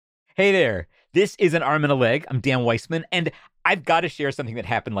Hey there. This is An Arm and a Leg. I'm Dan Weissman, and I've got to share something that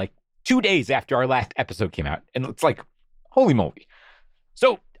happened like 2 days after our last episode came out. And it's like, holy moly.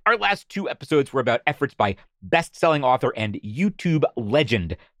 So our last 2 episodes were about efforts by best-selling author and YouTube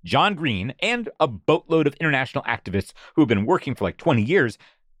legend John Green and a boatload of international activists who have been working for like 20 years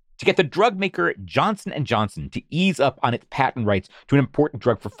to get the drug maker Johnson & Johnson to ease up on its patent rights to an important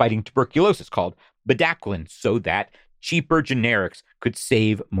drug for fighting tuberculosis called bedaquiline so that cheaper generics could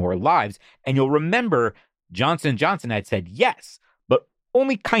save more lives. And you'll remember Johnson & Johnson had said yes, but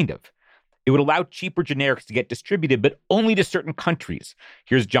only kind of. It would allow cheaper generics to get distributed, but only to certain countries.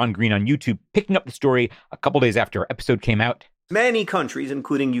 Here's John Green on YouTube picking up the story a couple days after our episode came out. Many countries,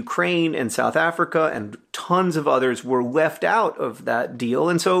 including Ukraine and South Africa and tons of others, were left out of that deal.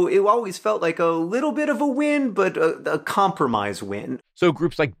 And so it always felt like a little bit of a win, but a compromise win. So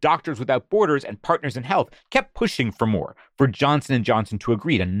groups like Doctors Without Borders and Partners in Health kept pushing for more, for Johnson & Johnson to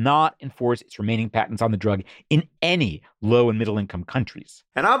agree to not enforce its remaining patents on the drug in any low and middle income countries.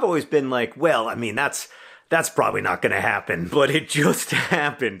 And I've always been like, well, I mean, that's probably not going to happen, but it just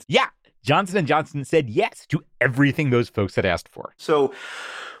happened. Yeah. Johnson & Johnson said yes to everything those folks had asked for. So,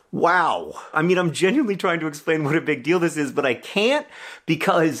 wow. I mean, I'm genuinely trying to explain what a big deal this is, but I can't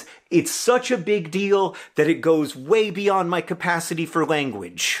because it's such a big deal that it goes way beyond my capacity for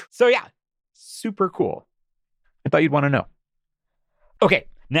language. So yeah, super cool. I thought you'd want to know. Okay,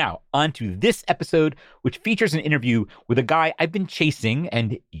 now on to this episode, which features an interview with a guy I've been chasing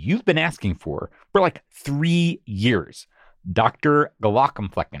and you've been asking for like 3 years, Dr.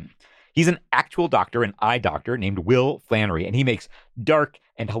 Glaucomflecken. He's an actual doctor, an eye doctor named Will Flanary, and he makes dark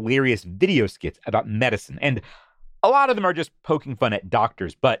and hilarious video skits about medicine. And a lot of them are just poking fun at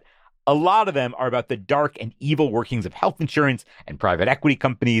doctors, but a lot of them are about the dark and evil workings of health insurance and private equity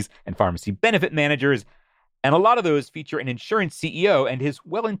companies and pharmacy benefit managers. And a lot of those feature an insurance CEO and his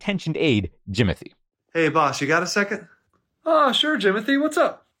well-intentioned aide, Jimothy. Hey, boss, you got a second? Oh, sure, Jimothy. What's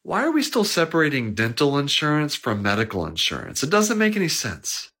up? Why are we still separating dental insurance from medical insurance? It doesn't make any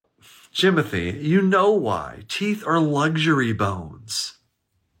sense. Jimothy, you know why. Teeth are luxury bones.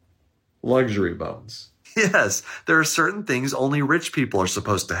 Luxury bones. Yes, there are certain things only rich people are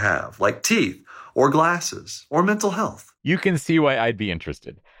supposed to have, like teeth, or glasses, or mental health. You can see why I'd be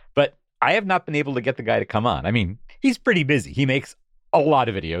interested. But I have not been able to get the guy to come on. I mean, he's pretty busy. He makes a lot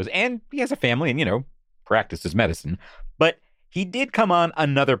of videos, and he has a family and, practices medicine. But he did come on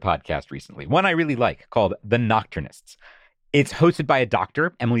another podcast recently, one I really like, called The Nocturnists. It's hosted by a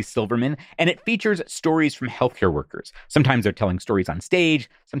doctor, Emily Silverman, and it features stories from healthcare workers. Sometimes they're telling stories on stage,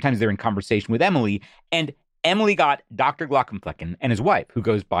 sometimes they're in conversation with Emily, and Emily got Dr. Glaucomflecken and his wife, who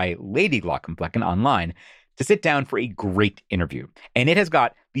goes by Lady Glaucomflecken online, to sit down for a great interview. And it has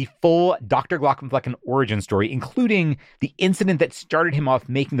got the full Dr. Glaucomflecken origin story, including the incident that started him off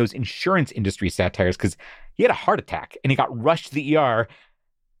making those insurance industry satires, because he had a heart attack and he got rushed to the ER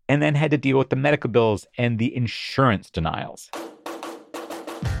and then had to deal with the medical bills and the insurance denials.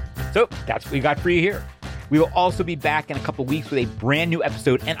 So that's what we got for you here. We will also be back in a couple weeks with a brand new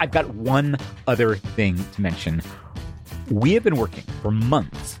episode, and I've got one other thing to mention. We have been working for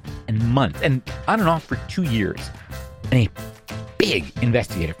months and months, and on and off for 2 years, on a big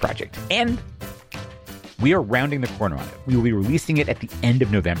investigative project, and we are rounding the corner on it. We will be releasing it at the end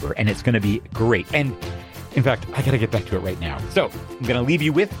of November, and it's going to be great. And in fact, I got to get back to it right now. So I'm going to leave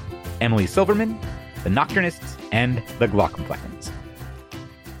you with Emily Silverman, the Nocturnists, and the Glaucomfleckens.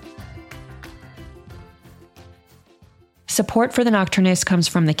 Support for the Nocturnists comes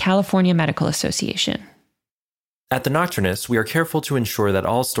from the California Medical Association. At the Nocturnists, we are careful to ensure that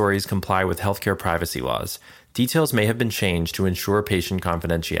all stories comply with healthcare privacy laws. Details may have been changed to ensure patient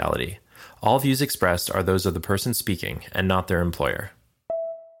confidentiality. All views expressed are those of the person speaking and not their employer.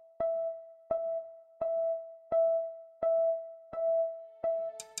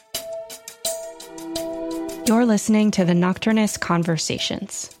 You're listening to the Nocturnist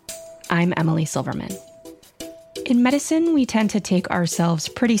Conversations. I'm Emily Silverman. In medicine, we tend to take ourselves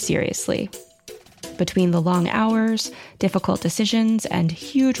pretty seriously. Between the long hours, difficult decisions, and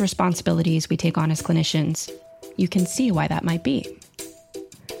huge responsibilities we take on as clinicians, you can see why that might be.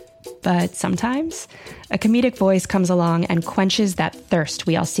 But sometimes, a comedic voice comes along and quenches that thirst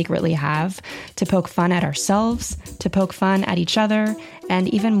we all secretly have to poke fun at ourselves, to poke fun at each other, and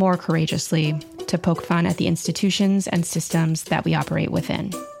even more courageously, to poke fun at the institutions and systems that we operate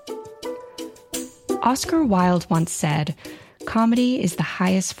within. Oscar Wilde once said, "Comedy is the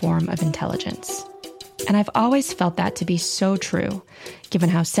highest form of intelligence." And I've always felt that to be so true, given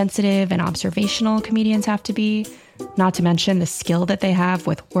how sensitive and observational comedians have to be, not to mention the skill that they have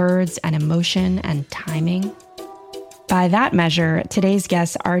with words and emotion and timing. By that measure, today's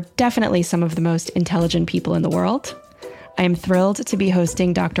guests are definitely some of the most intelligent people in the world. I am thrilled to be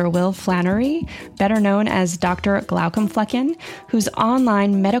hosting Dr. Will Flanary, better known as Dr. Glaucomflecken, whose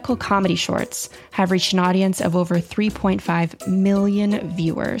online medical comedy shorts have reached an audience of over 3.5 million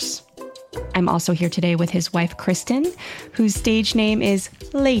viewers. I'm also here today with his wife, Kristin, whose stage name is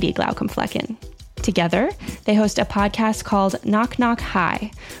Lady Glaucomflecken. Together, they host a podcast called Knock Knock Hi,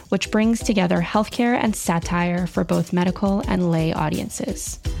 which brings together healthcare and satire for both medical and lay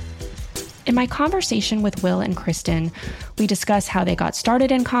audiences. In my conversation with Will and Kristin, we discuss how they got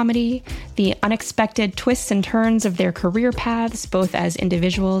started in comedy, the unexpected twists and turns of their career paths, both as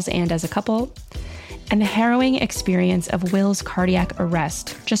individuals and as a couple, and the harrowing experience of Will's cardiac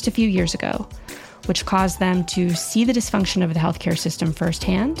arrest just a few years ago, which caused them to see the dysfunction of the healthcare system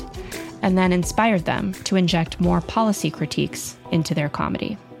firsthand, and then inspired them to inject more policy critiques into their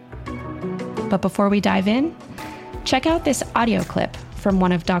comedy. But before we dive in, check out this audio clip from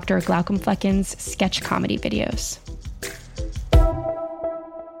one of Dr. Glaucomflecken's sketch comedy videos.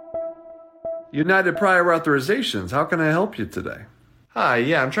 United Prior Authorizations, how can I help you today? Hi,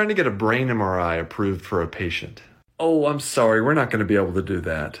 yeah, I'm trying to get a brain MRI approved for a patient. Oh, I'm sorry, we're not going to be able to do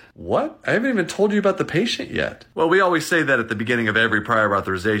that. What? I haven't even told you about the patient yet. Well, we always say that at the beginning of every prior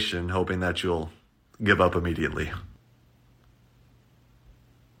authorization, hoping that you'll give up immediately.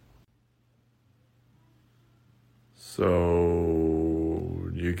 So,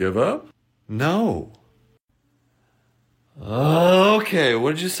 you give up? No. Okay,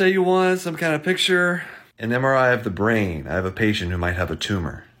 what did you say you wanted? Some kind of picture? An MRI of the brain. I have a patient who might have a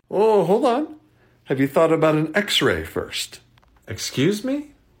tumor. Oh, hold on. Have you thought about an X-ray first? Excuse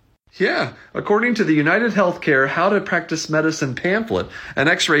me? Yeah, according to the United Healthcare How to Practice Medicine pamphlet, an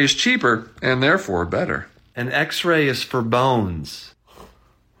X-ray is cheaper and therefore better. An X-ray is for bones.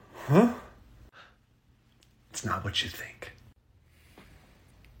 Huh? It's not what you think.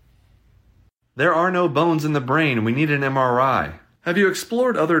 There are no bones in the brain and we need an MRI. Have you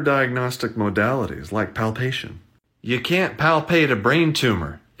explored other diagnostic modalities like palpation? You can't palpate a brain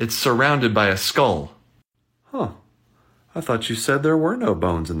tumor. It's surrounded by a skull. Huh. I thought you said there were no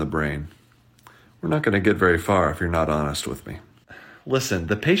bones in the brain. We're not going to get very far if you're not honest with me. Listen,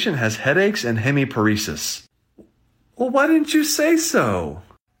 the patient has headaches and hemiparesis. Well, why didn't you say so?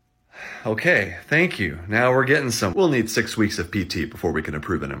 Okay, thank you. Now we're getting some. We'll need 6 weeks of PT before we can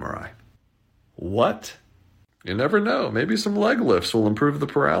approve an MRI. What? You never know. Maybe some leg lifts will improve the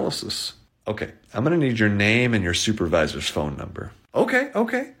paralysis. Okay, I'm going to need your name and your supervisor's phone number. Okay.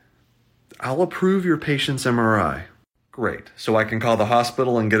 I'll approve your patient's MRI. Great. So I can call the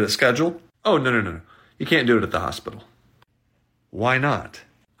hospital and get it scheduled? Oh, no. You can't do it at the hospital. Why not?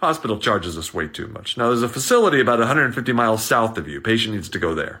 Hospital charges us way too much. Now, there's a facility about 150 miles south of you. Patient needs to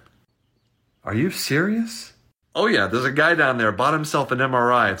go there. Are you serious? Oh, yeah. There's a guy down there, bought himself an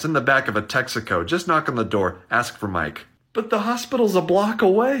MRI. It's in the back of a Texaco. Just knock on the door. Ask for Mike. But the hospital's a block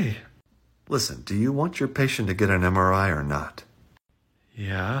away. Listen, do you want your patient to get an MRI or not?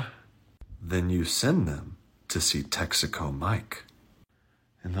 Yeah. Then you send them to see Texaco Mike.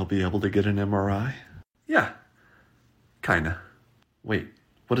 And they'll be able to get an MRI? Yeah. Kinda. Wait,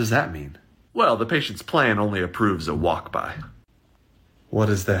 what does that mean? Well, the patient's plan only approves a walk-by. What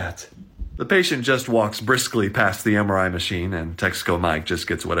is that? The patient just walks briskly past the MRI machine and Texaco Mike just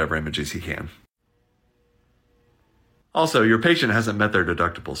gets whatever images he can. Also, your patient hasn't met their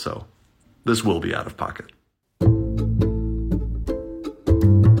deductible, so this will be out of pocket.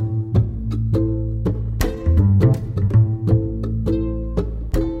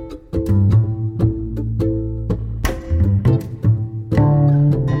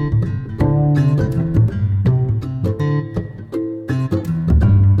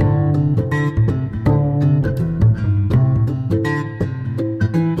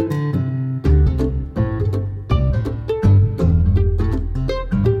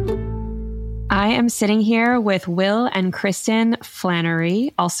 Sitting here with Will and Kristin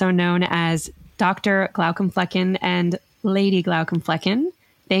Flanary, also known as Dr. Glaucomflecken and Lady Glaucomflecken.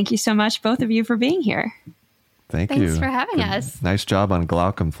 Thank you so much, both of you, for being here. Thanks you. Thanks for having us. Nice job on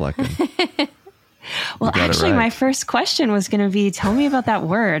Glaucomflecken. Well, actually, my first question was going to be, tell me about that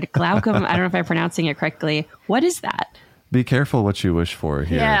word, glaucom. I don't know if I'm pronouncing it correctly. What is that? Be careful what you wish for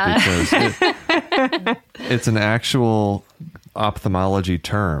here, because it's an actual ophthalmology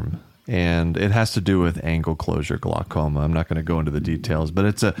term. and it has to do with angle closure glaucoma. I'm not going to go into the details, but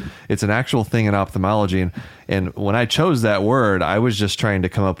it's an actual thing in ophthalmology. And when I chose that word, I was just trying to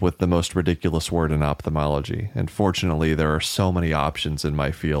come up with the most ridiculous word in ophthalmology. And fortunately, there are so many options in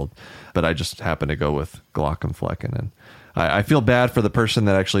my field, but I just happened to go with Glaucomflecken. And I feel bad for the person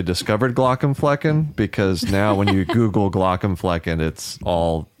that actually discovered Glaucomflecken, because now when you Google Glaucomflecken, it's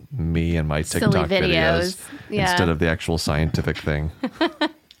all me and my TikTok videos instead of the actual scientific thing.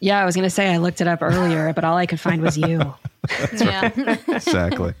 Yeah, I was going to say I looked it up earlier, but all I could find was you. Right.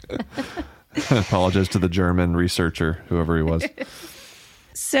 Exactly. Apologize to the German researcher, whoever he was.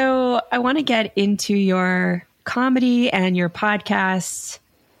 So I want to get into your comedy and your podcasts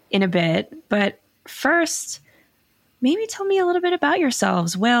in a bit, but first, maybe tell me a little bit about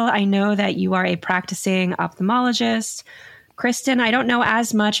yourselves. Will, I know that you are a practicing ophthalmologist. Kristin, I don't know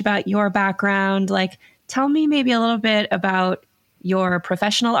as much about your background. Like, tell me maybe a little bit about your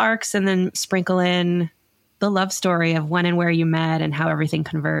professional arcs, and then sprinkle in the love story of when and where you met and how everything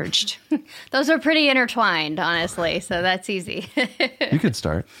converged. Those are pretty intertwined, honestly, so that's easy. You could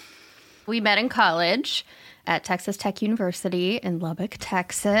start. We met in college at Texas Tech University in Lubbock,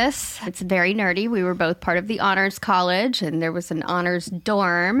 Texas. It's very nerdy. We were both part of the honors college, and there was an honors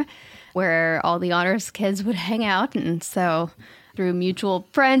dorm where all the honors kids would hang out. And so through mutual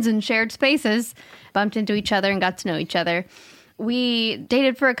friends and shared spaces, bumped into each other and got to know each other. We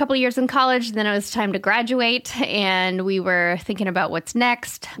dated for a couple of years in college. Then it was time to graduate, and we were thinking about what's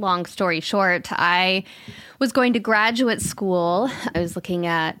next. Long story short, I was going to graduate school. I was looking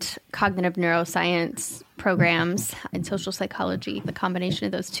at cognitive neuroscience programs and social psychology, the combination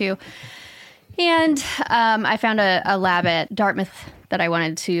of those two. And I found a lab at Dartmouth that I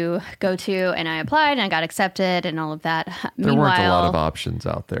wanted to go to, and I applied, and I got accepted and all of that. There weren't a lot of options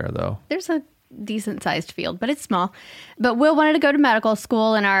out there, though. There's a decent-sized field, but it's small. But Will wanted to go to medical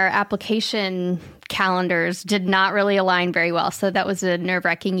school, and our application calendars did not really align very well. So that was a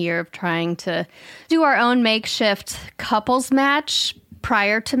nerve-wracking year of trying to do our own makeshift couples match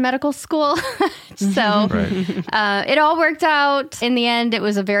prior to medical school. So it all worked out. In the end, it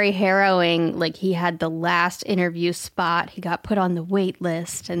was a very harrowing, like he had the last interview spot. He got put on the wait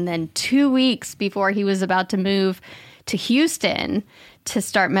list. And then 2 weeks before he was about to move to Houston to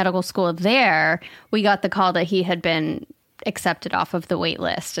start medical school there, we got the call that he had been accepted off of the wait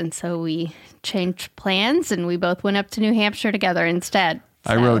list. And so we changed plans, and we both went up to New Hampshire together instead.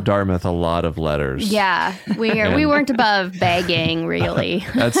 So. I wrote Dartmouth a lot of letters. Yeah, we weren't above begging, really.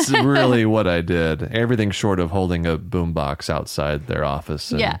 That's really what I did. Everything short of holding a boombox outside their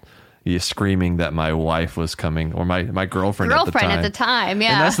office and screaming that my wife was coming, or my girlfriend at the time.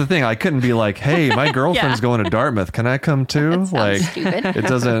 Yeah. And that's the thing. I couldn't be like, "Hey, my girlfriend's going to Dartmouth. Can I come too?" Like, stupid. It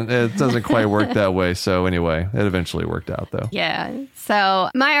doesn't quite work that way. So anyway, it eventually worked out, though. Yeah.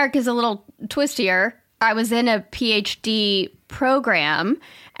 So my arc is a little twistier. I was in a PhD program,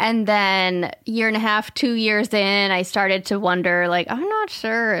 and then 1.5, 2 years in, I started to wonder, like, I'm not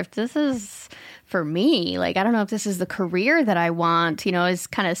sure if this is for me. Like, I don't know if this is the career that I want. You know, is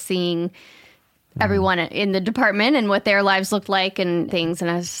kind of seeing everyone in the department and what their lives looked like and things.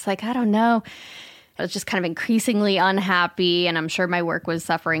 And I was just like, I don't know. I was just kind of increasingly unhappy, and I'm sure my work was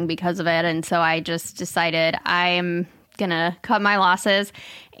suffering because of it. And so I just decided I'm going to cut my losses.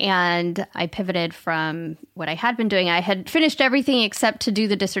 And I pivoted from what I had been doing. I had finished everything except to do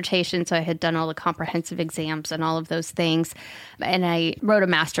the dissertation. So I had done all the comprehensive exams and all of those things. And I wrote a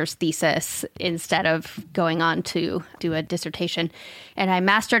master's thesis instead of going on to do a dissertation. And I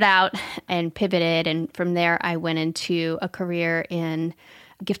mastered out and pivoted. And from there, I went into a career in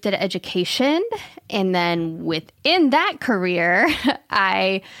gifted education. And then within that career,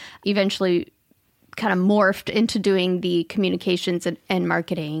 I eventually kind of morphed into doing the communications and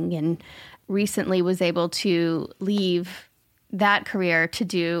marketing, and recently was able to leave that career to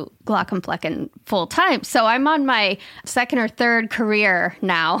do Glaucomflecken full time. So I'm on my second or third career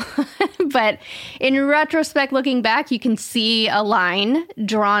now. But in retrospect, looking back, you can see a line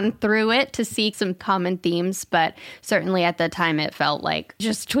drawn through it to see some common themes. But certainly at the time, it felt like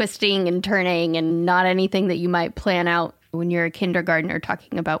just twisting and turning and not anything that you might plan out when you're a kindergartner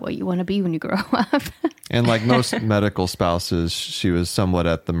talking about what you want to be when you grow up. And like most medical spouses, she was somewhat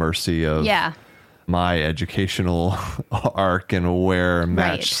at the mercy of my educational arc and where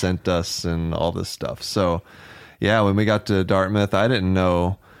Match sent us and all this stuff. So yeah, when we got to Dartmouth, I didn't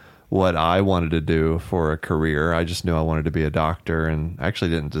know what I wanted to do for a career. I just knew I wanted to be a doctor, and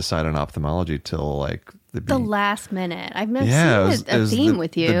actually didn't decide on ophthalmology till like the last minute. I've seen a theme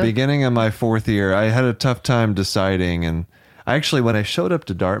with you. The beginning of my fourth year, I had a tough time deciding. And I actually, when I showed up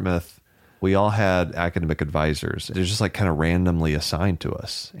to Dartmouth, we all had academic advisors. They're just like kind of randomly assigned to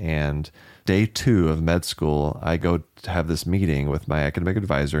us. And day 2 of med school, I go to have this meeting with my academic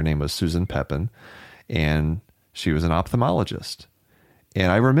advisor. Her name was Susan Pepin, and she was an ophthalmologist.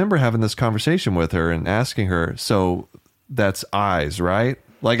 And I remember having this conversation with her and asking her, so that's eyes, right?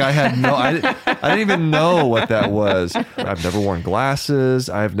 Like I didn't even know what that was. I've never worn glasses.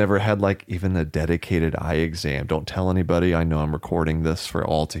 I've never had like even a dedicated eye exam. Don't tell anybody. I know I'm recording this for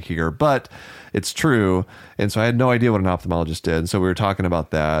all to hear, but it's true. And so I had no idea what an ophthalmologist did. So we were talking about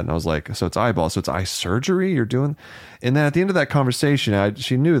that, and I was like, so it's eyeball. So it's eye surgery you're doing? And then at the end of that conversation,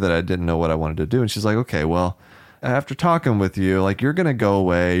 she knew that I didn't know what I wanted to do. And she's like, okay, well, after talking with you, like you're going to go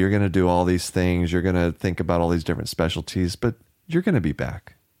away. You're going to do all these things. You're going to think about all these different specialties, but you're going to be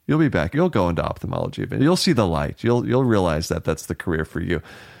back. You'll be back. You'll go into ophthalmology. You'll see the light. You'll realize that that's the career for you.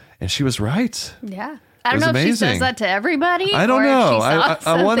 And she was right. Yeah. I don't know if she says that to everybody. I don't know.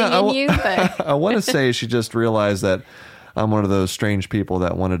 I want to but say she just realized that I'm one of those strange people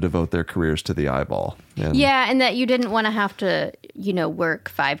that want to devote their careers to the eyeball. And yeah, and that you didn't want to have to, work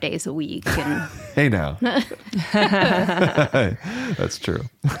 5 days a week. And hey, now. That's true.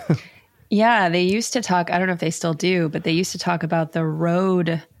 Yeah, they used to talk, I don't know if they still do, but they used to talk about the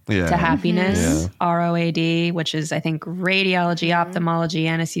road to happiness, ROAD, which is, I think, radiology, ophthalmology,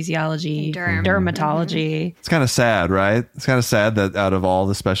 anesthesiology, dermatology. It's kind of sad, right? It's kind of sad that out of all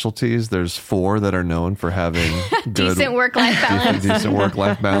the specialties, there's 4 that are known for having good, decent work-life balance. Decent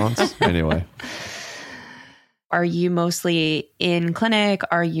work-life balance. Anyway. Are you mostly in clinic?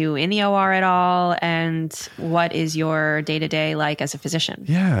 Are you in the OR at all? And what is your day-to-day like as a physician?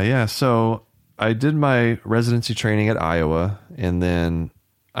 Yeah. So I did my residency training at Iowa, and then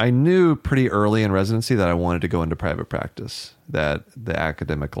I knew pretty early in residency that I wanted to go into private practice, that the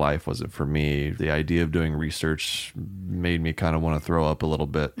academic life wasn't for me. The idea of doing research made me kind of want to throw up a little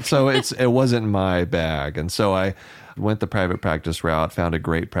bit. So it wasn't my bag. And so I went the private practice route, found a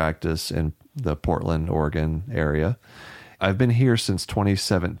great practice in the Portland, Oregon area. I've been here since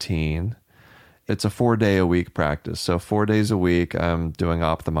 2017. It's a 4-day-a-week practice. So 4 days a week, I'm doing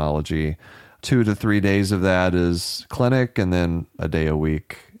ophthalmology. 2 to 3 days of that is clinic, and then a day a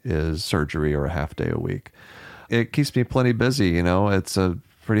week is surgery, or a half day a week. It keeps me plenty busy. It's a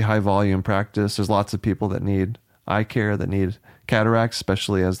pretty high volume practice. There's lots of people that need eye care, that need cataracts,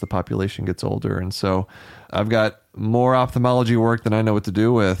 especially as the population gets older. And so I've got more ophthalmology work than I know what to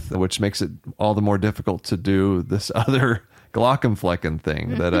do with, which makes it all the more difficult to do this other Glaucomflecken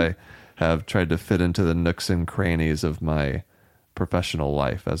thing that I have tried to fit into the nooks and crannies of my professional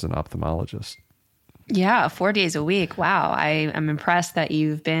life as an ophthalmologist. Yeah, 4 days a week. Wow. I am impressed that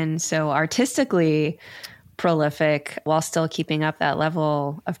you've been so artistically prolific while still keeping up that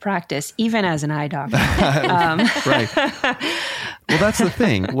level of practice, even as an eye doctor. Right. Well, that's the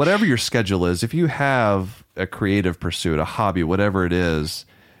thing. Whatever your schedule is, if you have a creative pursuit, a hobby, whatever it is,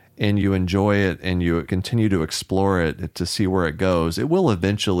 and you enjoy it and you continue to explore it to see where it goes, it will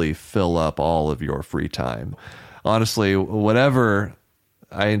eventually fill up all of your free time. Honestly, whatever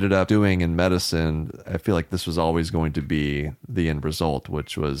I ended up doing in medicine, I feel like this was always going to be the end result,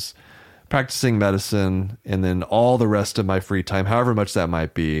 which was practicing medicine, and then all the rest of my free time, however much that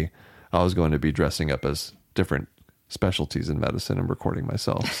might be, I was going to be dressing up as different specialties in medicine and recording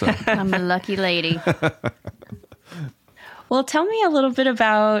myself. So I'm a lucky lady. Well, tell me a little bit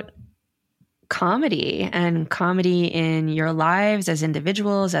about comedy and comedy in your lives as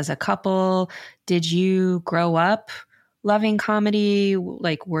individuals, as a couple. Did you grow up loving comedy?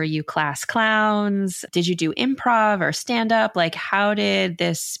 Like, were you class clowns? Did you do improv or stand up? Like, how did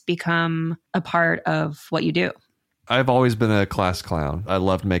this become a part of what you do? I've always been a class clown. I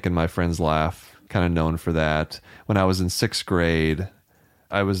loved making my friends laugh, kind of known for that. When I was in 6th grade,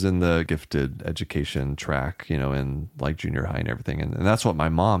 I was in the gifted education track, in like junior high and everything. And that's what my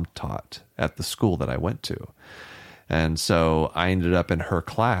mom taught at the school that I went to. And so I ended up in her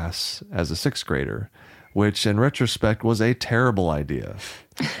class as a 6th grader, which in retrospect was a terrible idea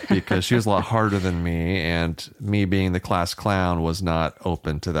because she was a lot harder than me, and me being the class clown was not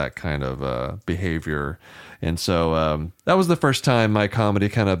open to that kind of behavior. And so that was the first time my comedy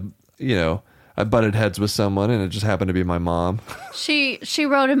kind of, I butted heads with someone, and it just happened to be my mom. She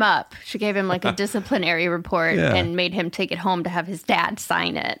wrote him up. She gave him like a disciplinary report and made him take it home to have his dad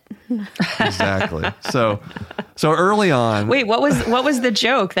sign it. Exactly. So early on. Wait, what was the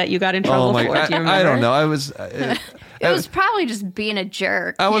joke that you got in trouble for? Do you remember? I don't know. It was probably just being a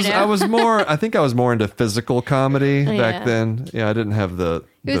jerk. I was more into physical comedy back then. Yeah, I didn't have the.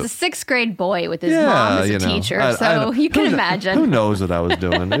 He was a 6th grade boy with his mom as a teacher, so you can imagine. Who knows what I was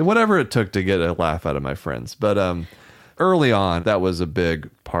doing? Whatever it took to get a laugh out of my friends. But early on, that was a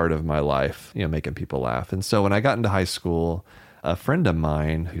big part of my life, making people laugh. And so when I got into high school, a friend of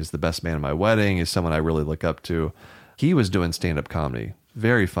mine, who's the best man at my wedding, is someone I really look up to. He was doing stand-up comedy.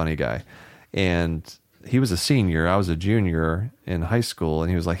 Very funny guy. And he was a senior. I was a junior in high school. And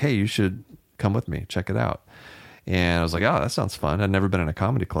he was like, hey, you should come with me. Check it out. And I was like, oh, that sounds fun. I'd never been in a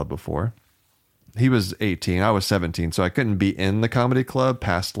comedy club before. He was 18. I was 17. So I couldn't be in the comedy club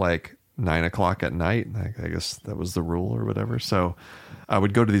past like 9 o'clock at night. I guess that was the rule or whatever. So I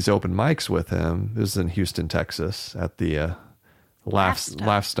would go to these open mics with him. This is in Houston, Texas, at the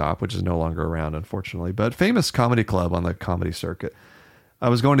Laugh Stop, which is no longer around, unfortunately, but famous comedy club on the comedy circuit. I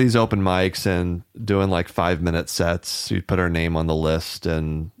was going to these open mics and doing like 5-minute sets. You'd put our name on the list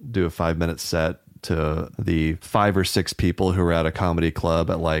and do a 5-minute set to the 5 or 6 people who were at a comedy club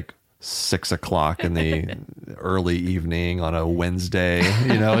at like 6 o'clock in the early evening on a Wednesday.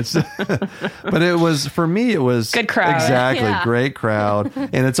 It's but it was, for me, it was good crowd. Exactly. Yeah. Great crowd.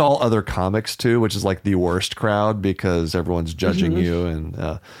 And it's all other comics too, which is like the worst crowd because everyone's judging you.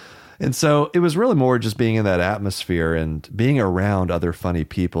 And so it was really more just being in that atmosphere and being around other funny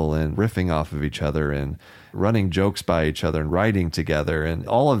people and riffing off of each other and running jokes by each other and writing together. And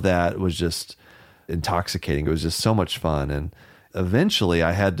all of that was just intoxicating. It was just so much fun. And eventually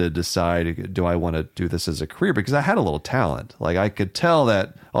I had to decide, do I want to do this as a career? Because I had a little talent. Like I could tell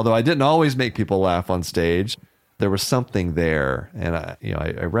that although I didn't always make people laugh on stage, there was something there. And I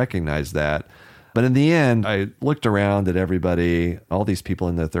recognized that. But in the end, I looked around at everybody, all these people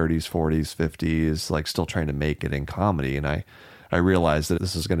in their 30s, 40s, 50s, like still trying to make it in comedy. And I realized that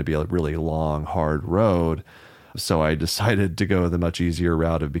this is going to be a really long, hard road. So I decided to go the much easier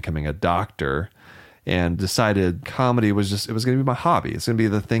route of becoming a doctor and decided comedy was it was going to be my hobby. It's going to be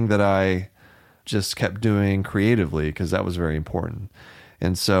the thing that I just kept doing creatively because that was very important.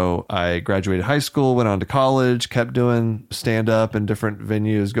 And so I graduated high school, went on to college, kept doing stand-up in different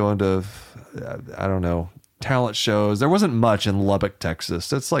venues, going to, talent shows. There wasn't much in Lubbock,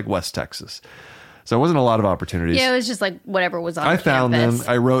 Texas. It's like West Texas. So there wasn't a lot of opportunities. Yeah, it was just like whatever was on I found campus. them.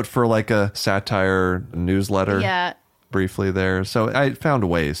 I wrote for like a satire newsletter briefly there. So I found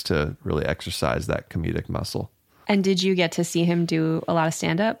ways to really exercise that comedic muscle. And did you get to see him do a lot of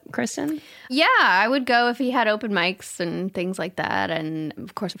stand-up, Kristin? Yeah, I would go if he had open mics and things like that. And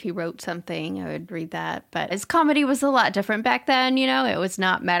of course, if he wrote something, I would read that. But his comedy was a lot different back then, it was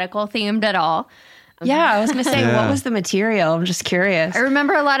not medical themed at all. Yeah, I was going to say, what was the material? I'm just curious. I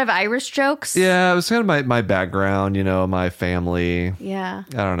remember a lot of Irish jokes. Yeah, it was kind of my background, my family. Yeah.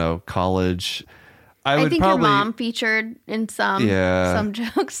 I don't know, college. I think your mom featured in some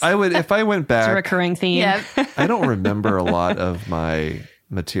jokes. I would, if I went back. It's a recurring theme. Yeah. I don't remember a lot of my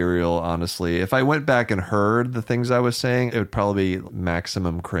material, honestly. If I went back and heard the things I was saying, it would probably be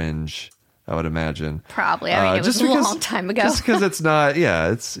maximum cringe, I would imagine. Probably. I mean, it was a long time ago. Just because it's not,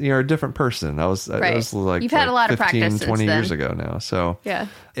 you're a different person. I was like, you've had a lot 15, of practice 20 since years then. ago now. So Yeah.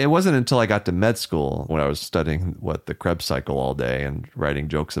 It wasn't until I got to med school when I was studying the Krebs cycle all day and writing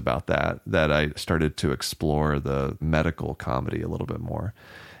jokes about that I started to explore the medical comedy a little bit more.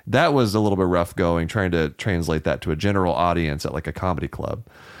 That was a little bit rough going, trying to translate that to a general audience at like a comedy club.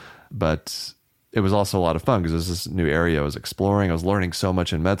 But it was also a lot of fun because it was this new area I was exploring. I was learning so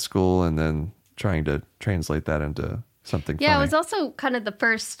much in med school and then trying to translate that into something funny. Yeah, it was also kind of the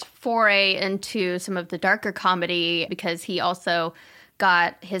first foray into some of the darker comedy because he also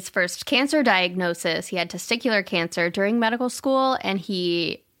got his first cancer diagnosis. He had testicular cancer during medical school, and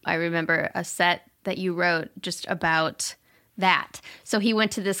I remember a set that you wrote just about that. So he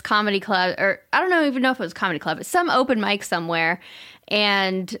went to this comedy club, or I don't even know if it was a comedy club, but some open mic somewhere,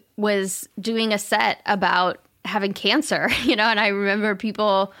 and was doing a set about having cancer, and I remember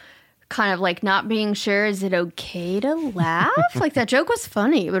people kind of like not being sure, is it okay to laugh? Like that joke was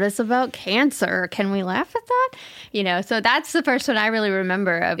funny, but it's about cancer. Can we laugh at that? So that's the first one I really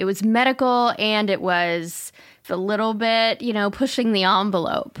remember. It was medical and it was a little bit, pushing the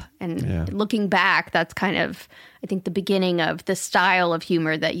envelope. And looking back, that's kind of, I think, the beginning of the style of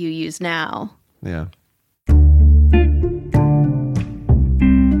humor that you use now. Yeah.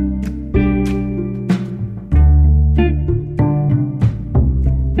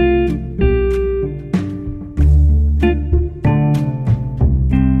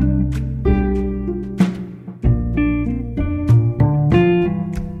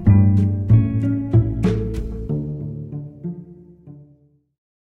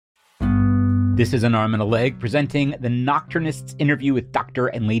 This is An Arm and a Leg, presenting the Nocturnists interview with Dr.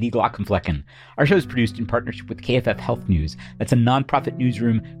 and Lady Glaucomflecken. Our show is produced in partnership with KFF Health News. That's a nonprofit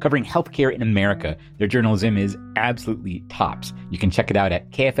newsroom covering healthcare in America. Their journalism is absolutely tops. You can check it out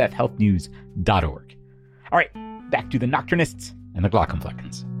at kffhealthnews.org. All right, back to the Nocturnists and the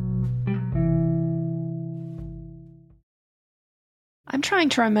Glaucomfleckens. I'm trying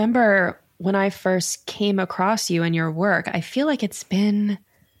to remember when I first came across you and your work. I feel like it's been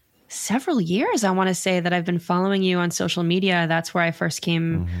several years, I want to say, that I've been following you on social media. That's where I first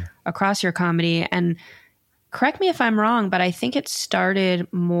came across your comedy. And correct me if I'm wrong, but I think it started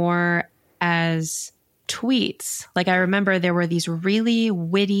more as tweets. Like, I remember there were these really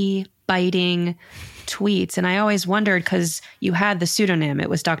witty, biting tweets. And I always wondered, because you had the pseudonym, it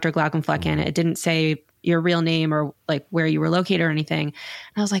was Dr. Glaucomflecken. It didn't say your real name or like where you were located or anything.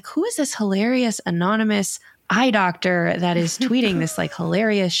 And I was like, who is this hilarious anonymous eye doctor that is tweeting this like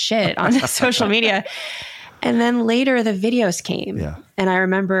hilarious shit on social media? And then later the videos came. Yeah. And I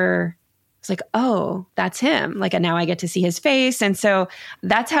remember it's like, oh, that's him. Like, and now I get to see his face. And so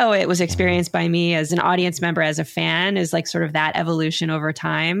that's how it was experienced by me as an audience member, as a fan, is like sort of that evolution over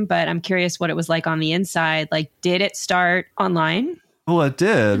time. But I'm curious what it was like on the inside. Like, did it start online? Well, it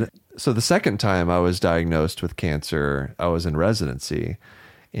did. So the second time I was diagnosed with cancer, I was in residency.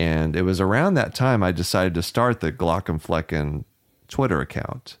 And it was around that time I decided to start the Glaucomflecken Twitter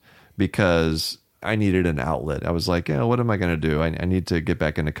account because I needed an outlet. I was like, what am I going to do? I need to get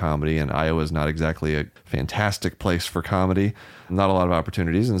back into comedy, and Iowa is not exactly a fantastic place for comedy. Not a lot of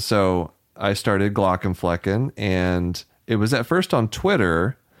opportunities. And so I started Glaucomflecken, and it was at first on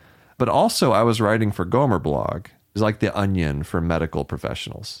Twitter, but also I was writing for Gomer Blog. It was like the Onion for medical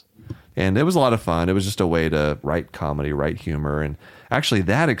professionals. And it was a lot of fun. It was just a way to write comedy, write humor. And actually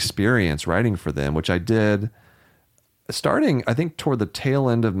that experience writing for them, which I did starting, I think, toward the tail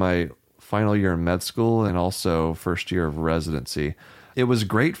end of my final year in med school and also first year of residency, it was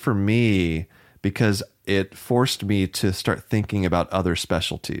great for me because it forced me to start thinking about other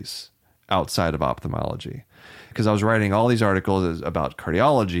specialties outside of ophthalmology. Because I was writing all these articles about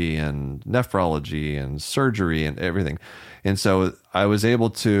cardiology and nephrology and surgery and everything. And so I was able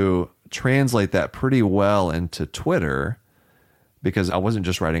to translate that pretty well into Twitter because I wasn't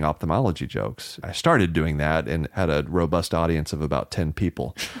just writing ophthalmology jokes. I started doing that and had a robust audience of about 10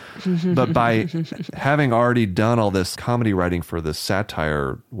 people. But by having already done all this comedy writing for the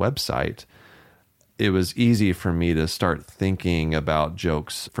satire website, it was easy for me to start thinking about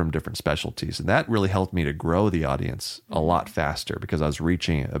jokes from different specialties. And that really helped me to grow the audience a lot faster because I was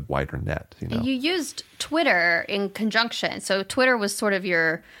reaching a wider net. You used Twitter in conjunction. So Twitter was sort of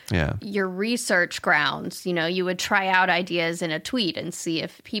your research grounds. You would try out ideas in a tweet and see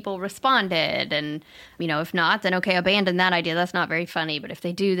if people responded. And, if not, then okay, abandon that idea. That's not very funny. But if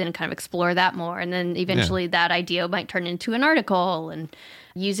they do, then kind of explore that more. And then eventually that idea might turn into an article, and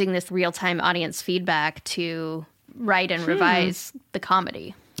using this real-time audience feedback to write and revise the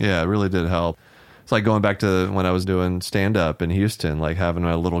comedy. Yeah, it really did help. It's like going back to when I was doing stand-up in Houston, like having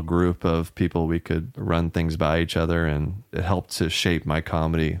a little group of people we could run things by each other, and it helped to shape my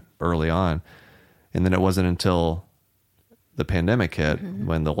comedy early on. And then it wasn't until the pandemic hit,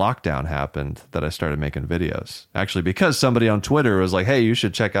 when the lockdown happened, that I started making videos. Actually, because somebody on Twitter was like, hey, you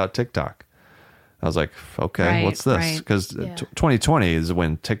should check out TikTok. I was like, okay, what's this? Because 2020 is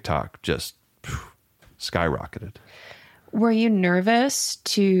when TikTok just skyrocketed. Were you nervous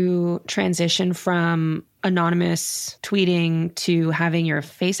to transition from anonymous tweeting to having your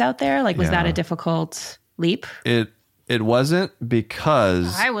face out there? Like, was that a difficult leap? It wasn't,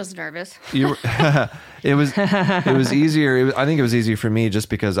 because I was nervous. It was easier. I think it was easier for me just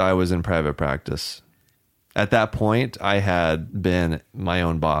because I was in private practice. At that point, I had been my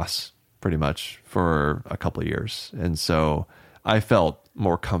own boss pretty much for a couple of years. And so I felt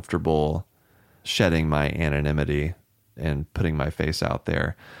more comfortable shedding my anonymity and putting my face out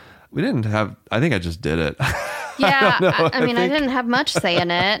there. I think I just did it. Yeah. I mean, I didn't have much say in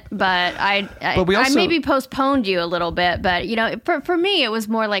it, but I maybe postponed you a little bit. But, for me, it was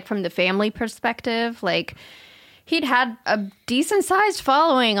more like from the family perspective. Like, he'd had a decent sized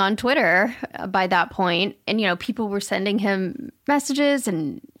following on Twitter by that point. And, people were sending him messages,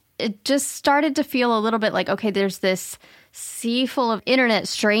 and it just started to feel a little bit like, okay, there's this sea full of internet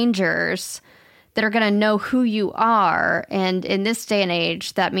strangers that are going to know who you are. And in this day and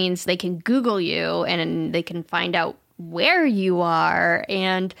age, that means they can Google you and they can find out where you are.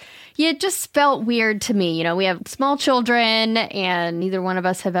 And it just felt weird to me. We have small children, and neither one of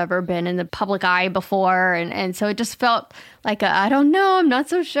us have ever been in the public eye before. And so it just felt like, I don't know, I'm not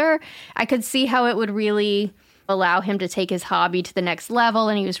so sure. I could see how it would really allow him to take his hobby to the next level,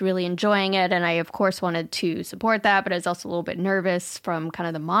 and he was really enjoying it. And I, of course, wanted to support that, but I was also a little bit nervous from kind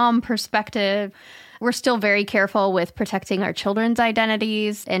of the mom perspective. We're still very careful with protecting our children's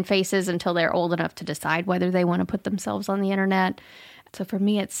identities and faces until they're old enough to decide whether they want to put themselves on the internet. So for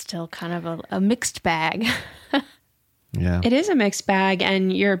me, it's still kind of a mixed bag. Yeah. It is a mixed bag,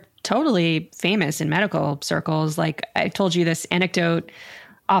 and you're totally famous in medical circles. Like, I told you this anecdote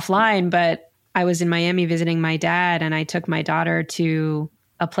offline, but I was in Miami visiting my dad, and I took my daughter to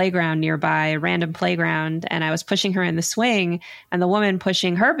a playground nearby, a random playground, and I was pushing her in the swing, and the woman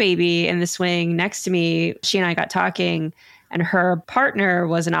pushing her baby in the swing next to me, she and I got talking, and her partner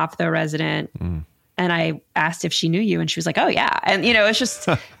was an ophtho resident. And I asked if she knew you, and she was like, oh yeah. And, it's just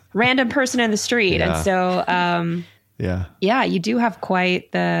random person in the street. Yeah. And so, yeah, you do have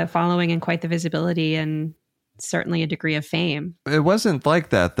quite the following and quite the visibility, and certainly a degree of fame. It wasn't like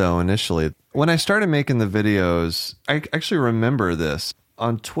that, though, initially. When I started making the videos, I actually remember this.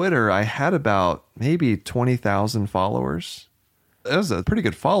 On Twitter, I had about maybe 20,000 followers. It was a pretty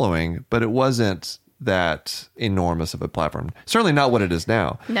good following, but it wasn't that enormous of a platform. Certainly not what it is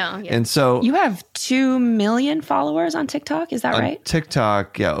now. No. Yeah. And so you have 2 million followers on TikTok. Is that right?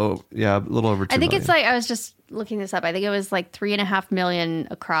 TikTok. Yeah. Oh, yeah. A little over 2 I think million. it's like, I was just looking this up. I think it was like 3.5 million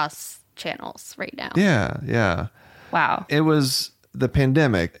across channels right now. Yeah. Yeah. Wow. It was the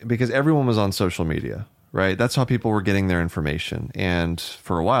pandemic because everyone was on social media, right? That's how people were getting their information. And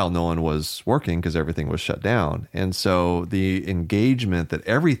for a while, no one was working because everything was shut down. And so the engagement that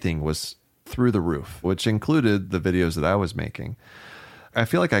everything was through the roof, which included the videos that I was making. I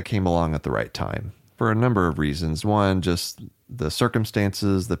feel like I came along at the right time for a number of reasons. One, just the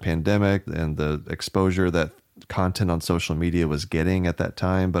circumstances, the pandemic, and the exposure that content on social media was getting at that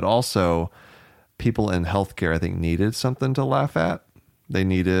time, but also people in healthcare, I think, needed something to laugh at. They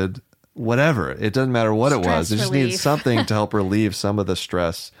needed whatever. It doesn't matter what it was. They just needed something to help relieve some of the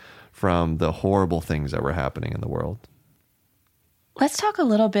stress from the horrible things that were happening in the world. Let's talk a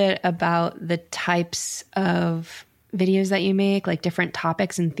little bit about the types of videos that you make, like different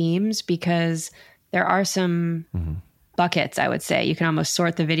topics and themes, because there are some buckets, I would say. You can almost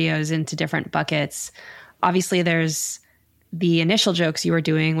sort the videos into different buckets. Obviously, there's the initial jokes you were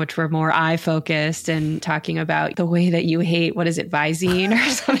doing, which were more eye-focused and talking about the way that you hate, what is it, Visine or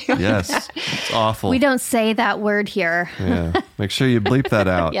something Yes, like that. it's awful. We don't say that word here. Yeah, make sure you bleep that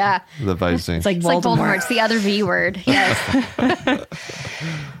out. Yeah. The Visine. It's like It's like Voldemort. Voldemort. It's the other V word. Yes.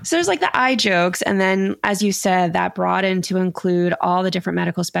 So there's like the eye jokes. And then, as you said, that broadened to include all the different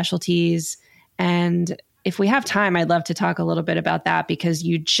medical specialties. And if we have time, I'd love to talk a little bit about that, because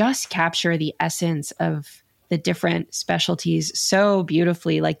you just capture the essence of the different specialties so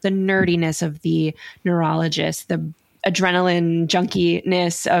beautifully, like the nerdiness of the neurologist, the adrenaline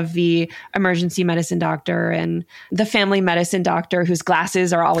junkiness of the emergency medicine doctor, and the family medicine doctor whose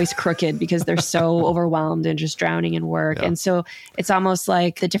glasses are always crooked because they're so overwhelmed and just drowning in work. Yeah. And so it's almost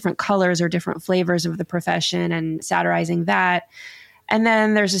like the different colors or different flavors of the profession and satirizing that. And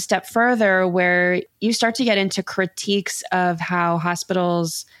then there's a step further where you start to get into critiques of how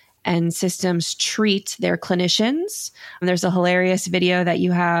hospitals and systems treat their clinicians. And there's a hilarious video that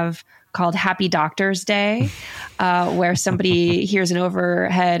you have called Happy Doctor's Day, where somebody hears an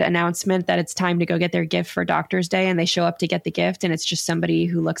overhead announcement that it's time to go get their gift for Doctor's Day, and they show up to get the gift, and it's just somebody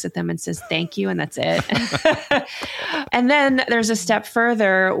who looks at them and says, thank you, and that's it. And then there's a step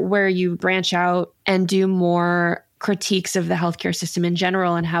further where you branch out and do more critiques of the healthcare system in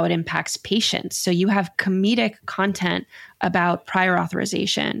general and how it impacts patients. So you have comedic content about prior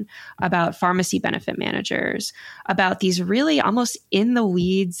authorization, about pharmacy benefit managers, about these really almost in the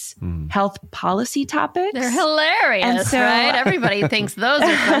weeds health policy topics. They're hilarious, And so- right? Everybody thinks those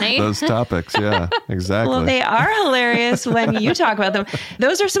are funny. Those topics, yeah, exactly. Well, they are hilarious when you talk about them.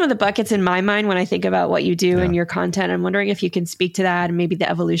 Those are some of the buckets in my mind when I think about what you do and your content. I'm wondering if you can speak to that and maybe the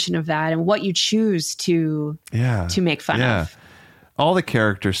evolution of that and what you choose to make fun of. All the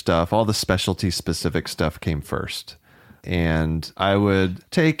character stuff, all the specialty specific stuff came first. And I would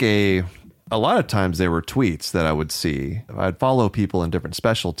take a lot of times they were tweets that I would see. I'd follow people in different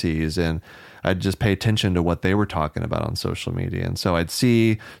specialties and I'd just pay attention to what they were talking about on social media. And so I'd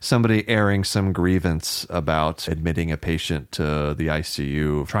see somebody airing some grievance about admitting a patient to the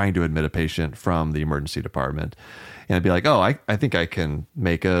ICU, trying to admit a patient from the emergency department. And I'd be like, oh, I think I can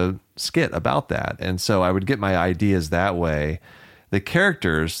make a skit about that. And so I would get my ideas that way. The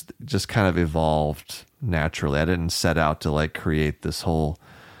characters just kind of evolved naturally. I didn't set out to like create this whole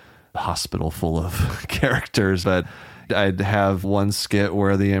hospital full of characters, but I'd have one skit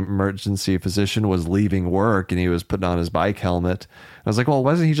where the emergency physician was leaving work and he was putting on his bike helmet. I was like, well,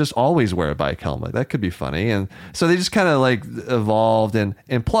 why doesn't he just always wear a bike helmet? That could be funny. And so they just kind of like evolved. And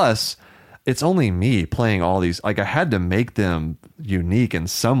plus, it's only me playing all these. Like I had to make them unique in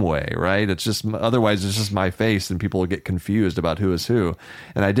some way, right? It's just, otherwise it's just my face and people will get confused about who is who.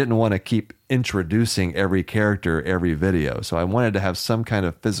 And I didn't want to keep introducing every character every video. So I wanted to have some kind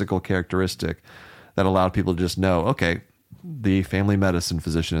of physical characteristic that allowed people to just know, okay, the family medicine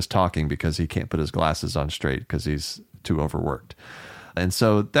physician is talking because he can't put his glasses on straight because he's too overworked. And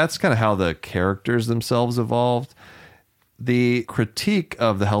so that's kind of how the characters themselves evolved. The critique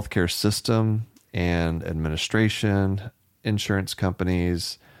of the healthcare system and administration, insurance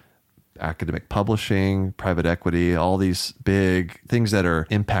companies, academic publishing, private equity, all these big things that are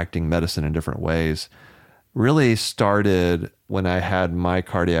impacting medicine in different ways really started when I had my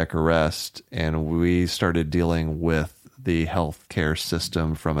cardiac arrest and we started dealing with the healthcare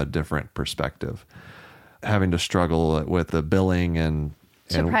system from a different perspective, having to struggle with the billing and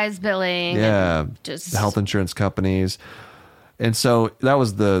surprise billing. Yeah, and just the health insurance companies. And so that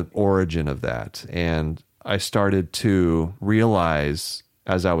was the origin of that. And I started to realize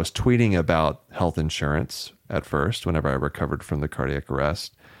as I was tweeting about health insurance at first, whenever I recovered from the cardiac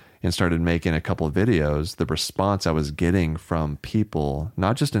arrest, and started making a couple of videos, the response I was getting from people,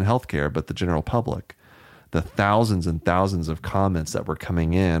 not just in healthcare, but the general public, the thousands and thousands of comments that were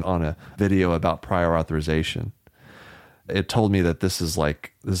coming in on a video about prior authorization. It told me that this is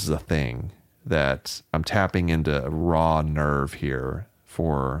a thing, that I'm tapping into a raw nerve here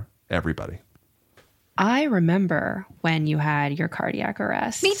for everybody. I remember when you had your cardiac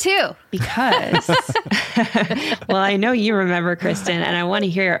arrest. Me too. Because, well, I know you remember, Kristin, and I want to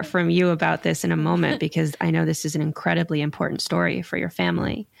hear from you about this in a moment because I know this is an incredibly important story for your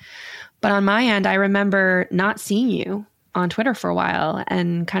family. But on my end, I remember not seeing you on Twitter for a while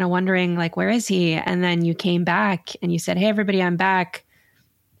and kind of wondering, like, where is he? And then you came back and you said, hey, everybody, I'm back.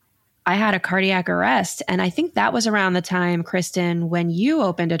 I had a cardiac arrest. And I think that was around the time, Kristin, when you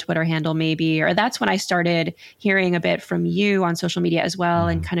opened a Twitter handle maybe, or that's when I started hearing a bit from you on social media as well.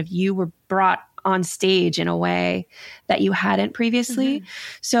 And kind of you were brought on stage in a way that you hadn't previously.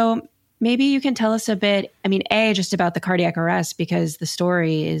 So maybe you can tell us a bit, I mean, A, just about the cardiac arrest, because the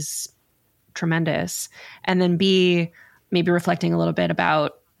story is tremendous. And then B, maybe reflecting a little bit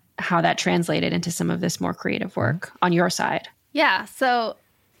about how that translated into some of this more creative work on your side. Yeah. So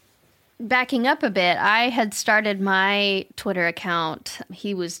backing up a bit, I had started my Twitter account.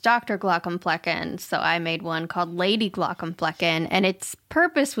 He was Dr. Glaucomflecken, so I made one called Lady Glaucomflecken, and its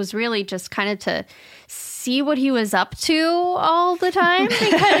purpose was really just kind of to see what he was up to all the time,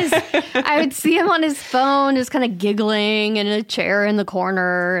 because I would see him on his phone just kind of giggling in a chair in the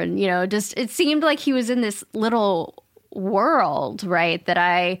corner, and, you know, just it seemed like he was in this little world, right, that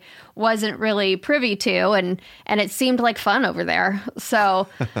I wasn't really privy to, and it seemed like fun over there. So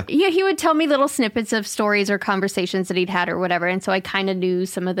yeah, he would tell me little snippets of stories or conversations that he'd had or whatever, and so I kind of knew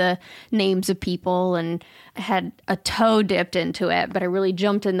some of the names of people and had a toe dipped into it, but I really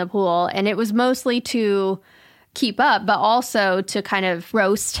jumped in the pool, and it was mostly to keep up, but also to kind of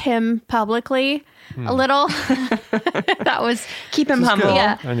roast him publicly a little. That was keep him humble.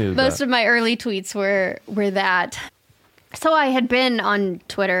 Yeah, I knew most that. of my early tweets were that. So I had been on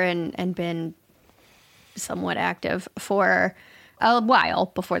Twitter and been somewhat active for a while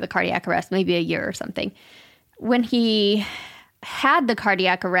before the cardiac arrest, maybe a year or something. When he had the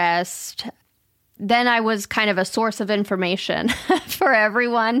cardiac arrest, then I was kind of a source of information for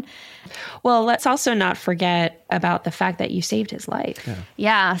everyone. Well, let's also not forget about the fact that you saved his life.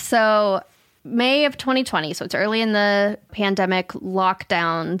 Yeah. So May of 2020, so it's early in the pandemic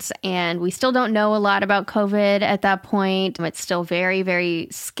lockdowns, and we still don't know a lot about COVID at that point. It's still very, very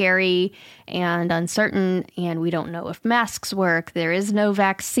scary and uncertain, and we don't know if masks work. There is no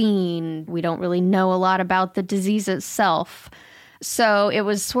vaccine. We don't really know a lot about the disease itself. So it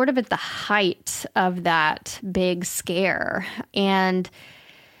was sort of at the height of that big scare, and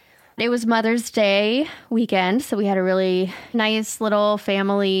it was Mother's Day weekend, so we had a really nice little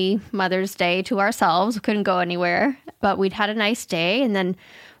family Mother's Day to ourselves. We couldn't go anywhere, but we'd had a nice day and then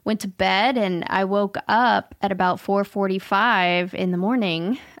went to bed, and I woke up at about 4:45 in the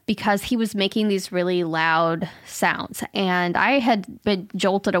morning because he was making these really loud sounds, and I had been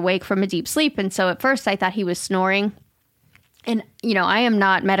jolted awake from a deep sleep, and so at first I thought he was snoring. And, you know, I am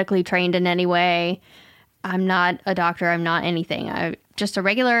not medically trained in any way. I'm not a doctor. I'm not anything. I'm just a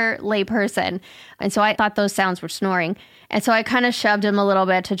regular lay person. And so I thought those sounds were snoring. And so I kind of shoved him a little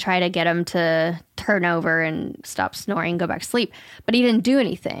bit to try to get him to turn over and stop snoring, go back to sleep. But he didn't do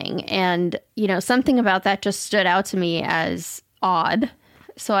anything. And, you know, something about that just stood out to me as odd.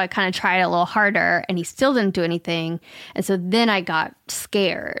 So I kind of tried a little harder, and he still didn't do anything. And so then I got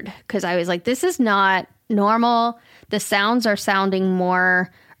scared because I was like, this is not normal. The sounds are sounding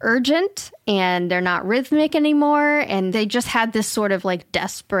more urgent, and they're not rhythmic anymore, and they just had this sort of like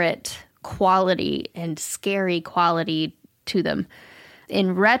desperate quality and scary quality to them.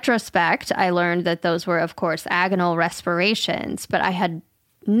 In retrospect, I learned that those were, of course, agonal respirations, but I had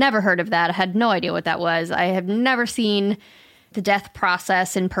Never heard of that. I had no idea what that was. I have never seen the death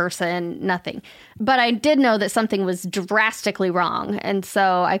process in person, nothing. But I did know that something was drastically wrong. And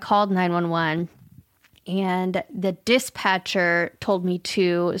so I called 911, and the dispatcher told me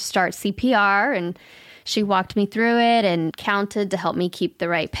to start CPR, and she walked me through it and counted to help me keep the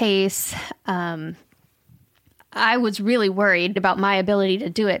right pace. I was really worried about my ability to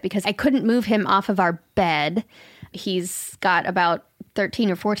do it because I couldn't move him off of our bed. He's got about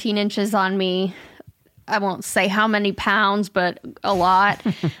 13 or 14 inches on me. I won't say how many pounds, but a lot.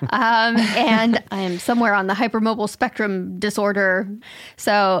 And I am somewhere on the hypermobile spectrum disorder.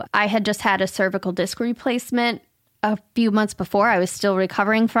 So I had just had a cervical disc replacement a few months before I was still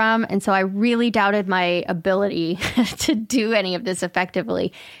recovering from. And so I really doubted my ability to do any of this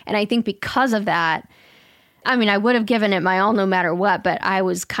effectively. And I think because of that, I mean, I would have given it my all no matter what, but I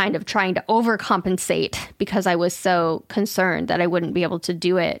was kind of trying to overcompensate because I was so concerned that I wouldn't be able to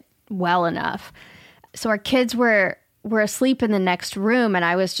do it well enough. So our kids were asleep in the next room, and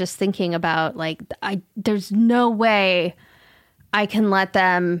I was just thinking about, like, there's no way I can let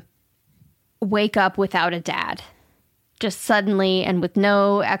them wake up without a dad. Just suddenly and with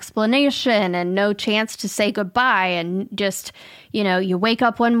no explanation and no chance to say goodbye, and just, you wake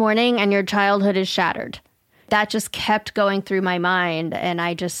up one morning and your childhood is shattered. That just kept going through my mind, and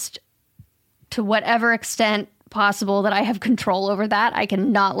I just, to whatever extent possible that I have control over that, I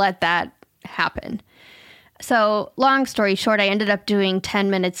cannot let that happen. So long story short, I ended up doing 10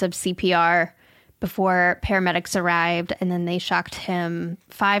 minutes of CPR before paramedics arrived, and then they shocked him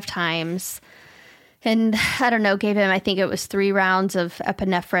 5 times. And I don't know, gave him, I think it was 3 rounds of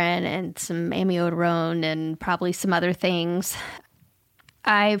epinephrine and some amiodarone and probably some other things.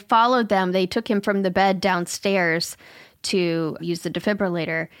 I followed them. They took him from the bed downstairs to use the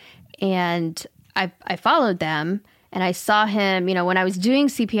defibrillator. And I followed them. And I saw him, when I was doing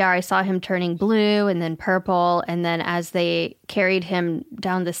CPR, I saw him turning blue and then purple. And then as they carried him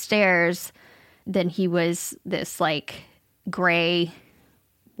down the stairs, then he was this like gray,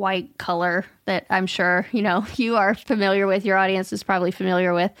 white color that I'm sure, you are familiar with, your audience is probably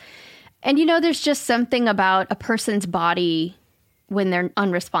familiar with. And, there's just something about a person's body when they're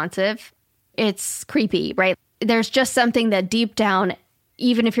unresponsive. It's creepy, right? There's just something that deep down,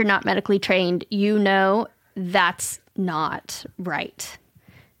 even if you're not medically trained, that's not right.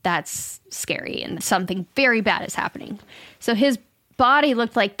 That's scary, and something very bad is happening. So his body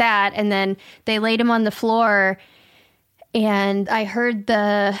looked like that, and then they laid him on the floor, and I heard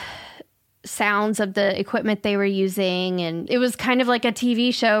the sounds of the equipment they were using, and it was kind of like a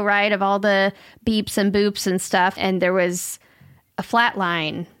TV show, right, of all the beeps and boops and stuff, and there was a flat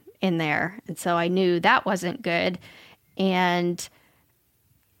line in there, and so I knew that wasn't good. And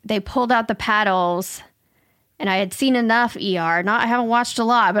they pulled out the paddles, and I had seen enough ER. I haven't watched a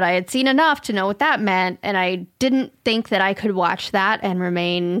lot, but I had seen enough to know what that meant. And I didn't think that I could watch that and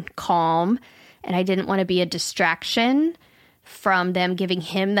remain calm. And I didn't want to be a distraction from them giving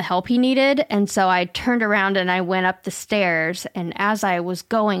him the help he needed. And so I turned around and I went up the stairs. And as I was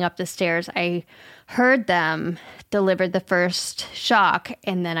going up the stairs, I heard them deliver the first shock.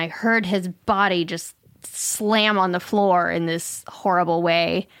 And then I heard his body just slam on the floor in this horrible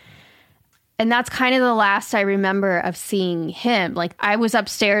way. And that's kind of the last I remember of seeing him. Like, I was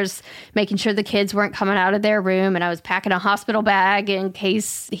upstairs making sure the kids weren't coming out of their room, and I was packing a hospital bag in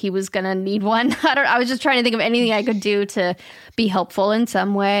case he was going to need one. I was just trying to think of anything I could do to be helpful in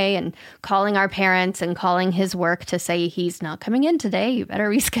some way, and calling our parents and calling his work to say he's not coming in today. You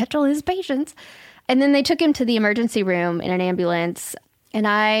better reschedule his patients. And then they took him to the emergency room in an ambulance, and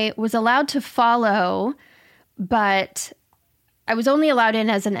I was allowed to follow, but I was only allowed in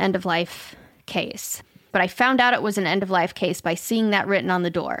as an end-of-life case. But I found out it was an end-of-life case by seeing that written on the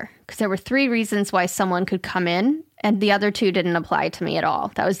door, because there were 3 reasons why someone could come in, and the other 2 didn't apply to me at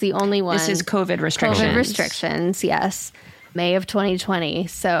all. That was the only one. This is COVID restrictions. COVID restrictions, yes. May of 2020.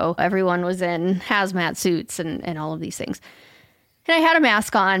 So everyone was in hazmat suits and all of these things. And I had a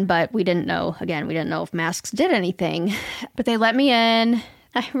mask on, but we didn't know if masks did anything. But they let me in.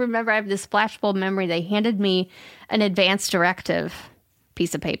 I remember I have this flashbulb memory. They handed me an advance directive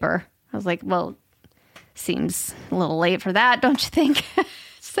piece of paper. I was like, well, seems a little late for that, don't you think?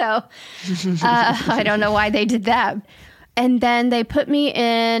 So I don't know why they did that. And then they put me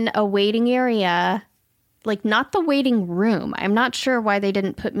in a waiting area, like not the waiting room. I'm not sure why they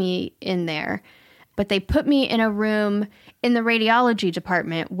didn't put me in there, but they put me in a room in the radiology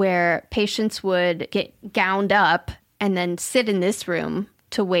department where patients would get gowned up and then sit in this room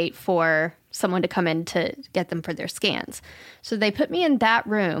to wait for someone to come in to get them for their scans. So they put me in that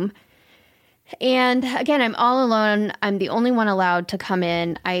room. And again, I'm all alone. I'm the only one allowed to come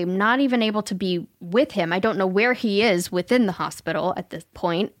in. I'm not even able to be with him. I don't know where he is within the hospital at this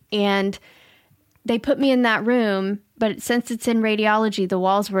point. And they put me in that room, but since it's in radiology, the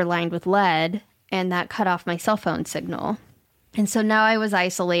walls were lined with lead, and that cut off my cell phone signal. And so now I was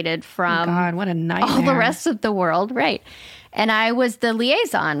isolated from God, what a nightmare. all the rest of the world, right? And I was the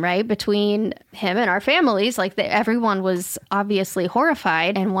liaison, right, between him and our families. Like, everyone was obviously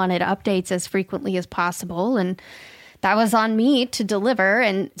horrified and wanted updates as frequently as possible. And that was on me to deliver.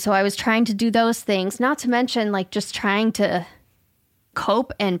 And so I was trying to do those things, not to mention, like, just trying to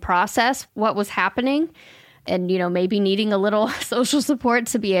cope and process what was happening and, you know, maybe needing a little social support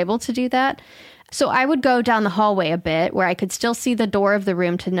to be able to do that. So I would go down the hallway a bit where I could still see the door of the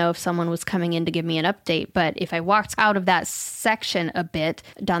room to know if someone was coming in to give me an update. But if I walked out of that section a bit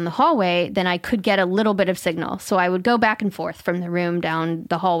down the hallway, then I could get a little bit of signal. So I would go back and forth from the room down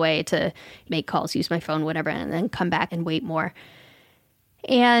the hallway to make calls, use my phone, whatever, and then come back and wait more.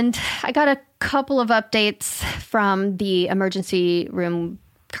 And I got a couple of updates from the emergency room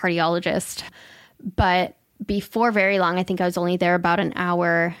cardiologist. But before very long, I think I was only there about an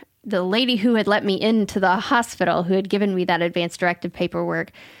hour, the lady who had let me into the hospital, who had given me that advance directive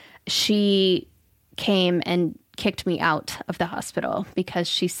paperwork, she came and kicked me out of the hospital because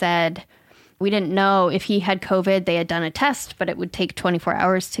she said, we didn't know if he had COVID. They had done a test, but it would take 24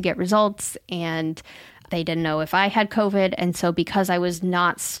 hours to get results. And they didn't know if I had COVID. And so because I was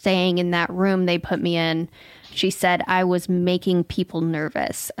not staying in that room they put me in, she said I was making people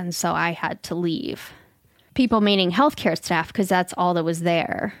nervous. And so I had to leave. People meaning healthcare staff, because that's all that was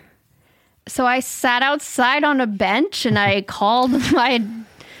there. So I sat outside on a bench and I called my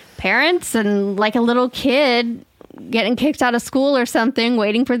parents, and like a little kid getting kicked out of school or something,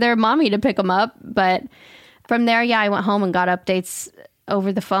 waiting for their mommy to pick them up. But from there, I went home and got updates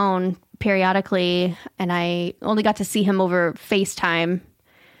over the phone periodically. And I only got to see him over FaceTime.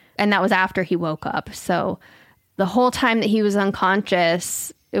 And that was after he woke up. So the whole time that he was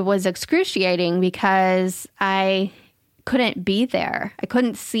unconscious, it was excruciating because I couldn't be there. I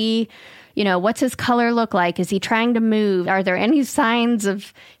couldn't see, you know, what's his color look like? Is he trying to move? Are there any signs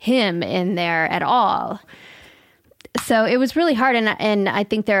of him in there at all? So it was really hard. And I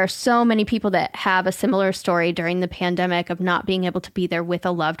think there are so many people that have a similar story during the pandemic of not being able to be there with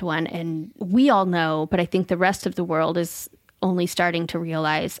a loved one. And we all know, but I think the rest of the world is only starting to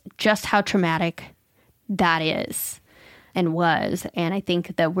realize just how traumatic that is and was. And I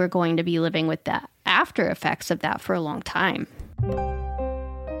think that we're going to be living with the after effects of that for a long time.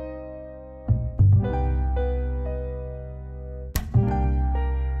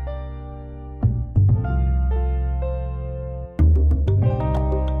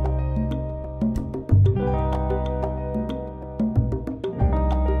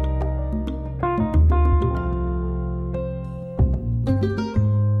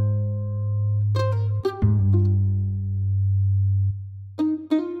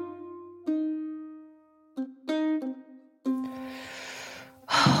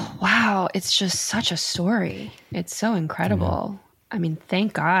 It's just such a story. It's so incredible. I mean,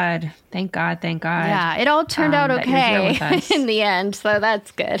 thank God. Thank God. Thank God. Yeah, it all turned out okay in the end. So that's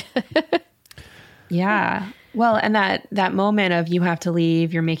good. Yeah. Well, and that moment of you have to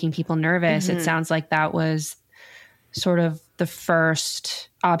leave, you're making people nervous. It sounds like that was sort of the first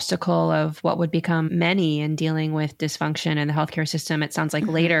obstacle of what would become many in dealing with dysfunction in the healthcare system. It sounds like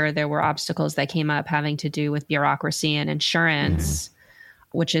later there were obstacles that came up having to do with bureaucracy and insurance,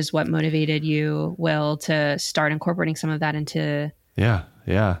 which is what motivated you, Will, to start incorporating some of that into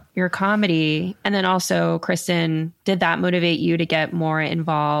your comedy. And then also, Kristin, did that motivate you to get more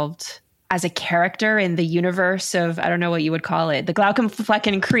involved as a character in the universe of, I don't know what you would call it, the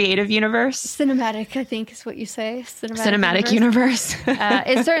Glaucomflecken creative universe? Cinematic, I think is what you say. Cinematic universe.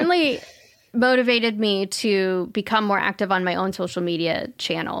 It certainly motivated me to become more active on my own social media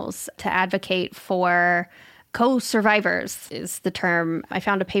channels, to advocate for co-survivors is the term. I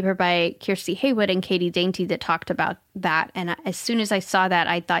found a paper by Kirsty Haywood and Katie Dainty that talked about that. And as soon as I saw that,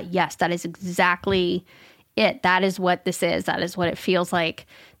 I thought, yes, that is exactly it. That is what this is. That is what it feels like.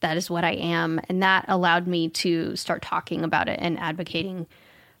 That is what I am. And that allowed me to start talking about it and advocating.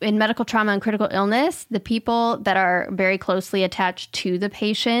 In medical trauma and critical illness, the people that are very closely attached to the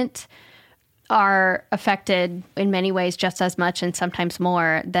patient are affected in many ways just as much and sometimes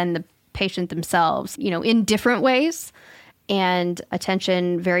more than the patient themselves, you know, in different ways. And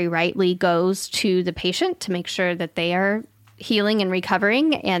attention very rightly goes to the patient to make sure that they are healing and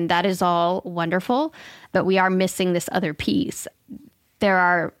recovering. And that is all wonderful. But we are missing this other piece. There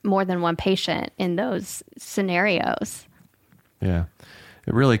are more than one patient in those scenarios. Yeah.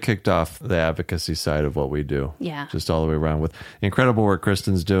 it really kicked off the advocacy side of what we do. Yeah. Just all the way around with incredible work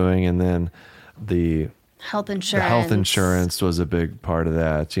Kristin's doing. And then the health the insurance. health insurance was a big part of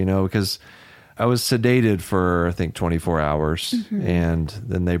that, because I was sedated for, I think, 24 hours. And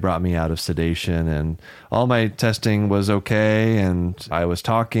then they brought me out of sedation and all my testing was okay. And I was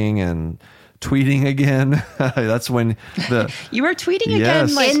talking and tweeting again. That's when You were tweeting Yes.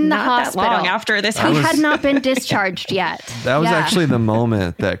 again, like In the not hospital. that long after this He happened. had not been discharged yet. that was Yeah. actually the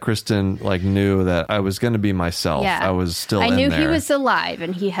moment that Kristin knew that I was going to be myself. Yeah. I was still I in knew there. he was alive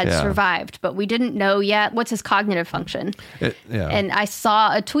and he had Yeah. survived, but we didn't know yet what's his cognitive function. Yeah. And I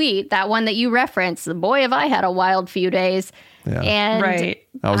saw a tweet, that one that you referenced. Boy, have I had a wild few days. Yeah. And Right.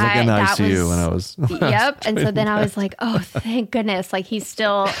 I was in the that ICU when I was. Yep. And so then I was like, oh, thank goodness. He's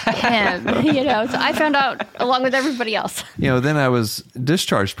still him, So I found out along with everybody else. Then I was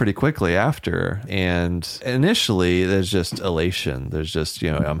discharged pretty quickly after. And initially, there's just elation. There's just,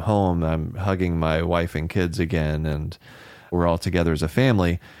 I'm home, I'm hugging my wife and kids again, and we're all together as a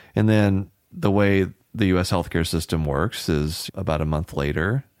family. And then the way the U.S. healthcare system works is about a month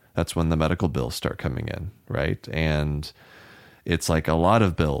later, that's when the medical bills start coming in, right? And it's like a lot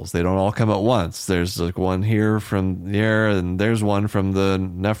of bills. They don't all come at once. There's one here from there, and there's one from the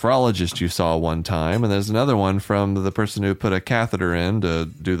nephrologist you saw one time, and there's another one from the person who put a catheter in to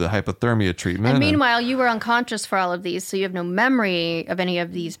do the hypothermia treatment. And meanwhile, you were unconscious for all of these, so you have no memory of any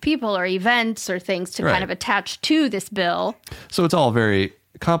of these people or events or things to Right. kind of attach to this bill. So it's all very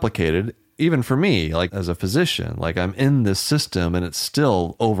complicated, even for me, as a physician. I'm in this system, and it's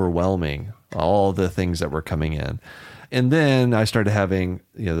still overwhelming, all the things that were coming in. And then I started having,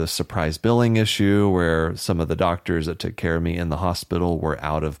 the surprise billing issue where some of the doctors that took care of me in the hospital were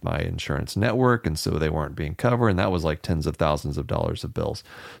out of my insurance network. And so they weren't being covered. And that was tens of thousands of dollars of bills.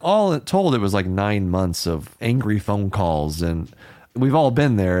 All told, it was 9 months of angry phone calls. And we've all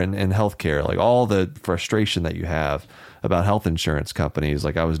been there in healthcare, all the frustration that you have about health insurance companies.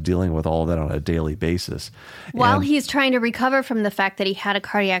 I was dealing with all of that on a daily basis. While And- he's trying to recover from the fact that he had a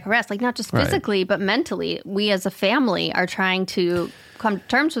cardiac arrest, not just Right. physically, but mentally, we as a family are trying to come to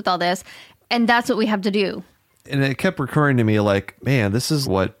terms with all this. And that's what we have to do. And it kept recurring to me man, this is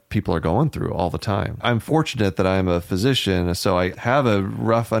what people are going through all the time. I'm fortunate that I'm a physician, so I have a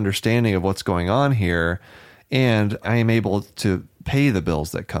rough understanding of what's going on here, and I am able to pay the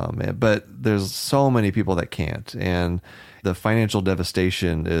bills that come. But there's so many people that can't. And the financial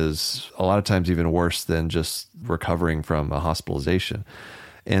devastation is a lot of times even worse than just recovering from a hospitalization.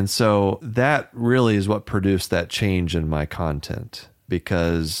 And so that really is what produced that change in my content,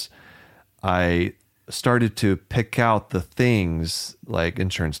 because I started to pick out the things like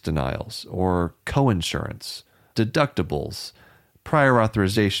insurance denials or coinsurance, deductibles, prior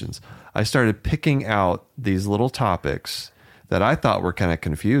authorizations. I started picking out these little topics that I thought were kind of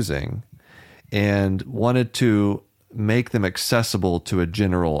confusing and wanted to make them accessible to a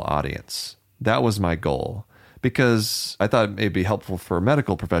general audience. That was my goal, because I thought it may be helpful for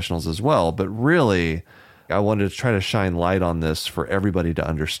medical professionals as well. But really, I wanted to try to shine light on this for everybody to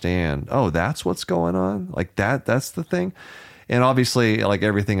understand. Oh, that's what's going on? That's the thing. And obviously,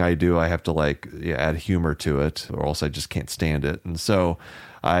 everything I do, I have to add humor to it, or else I just can't stand it. And so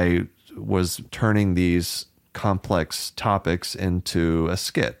I was turning these complex topics into a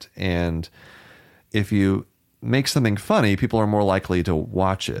skit. And if you make something funny, people are more likely to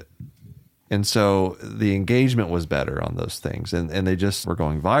watch it. And so the engagement was better on those things. And they just were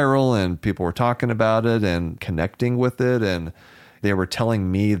going viral, and people were talking about it and connecting with it. And they were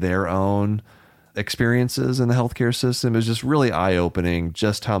telling me their own experiences in the healthcare system. It was just really eye-opening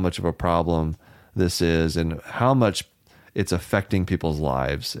just how much of a problem this is and how much it's affecting people's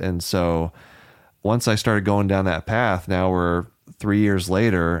lives. And so once I started going down that path, now we're 3 years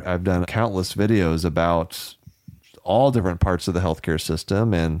later, I've done countless videos about all different parts of the healthcare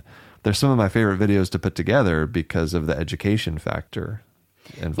system. And they're some of my favorite videos to put together because of the education factor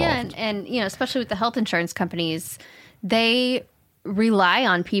involved. Yeah, and especially with the health insurance companies, they rely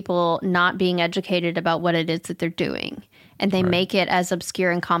on people not being educated about what it is that they're doing. And they make it as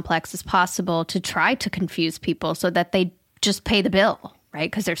obscure and complex as possible to try to confuse people so that they just pay the bill, right?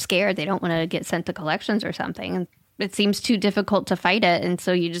 Because they're scared. They don't want to get sent to collections or something. And it seems too difficult to fight it, and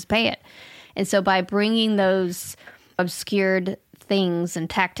so you just pay it. And so by bringing those obscured things and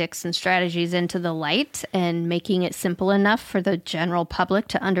tactics and strategies into the light and making it simple enough for the general public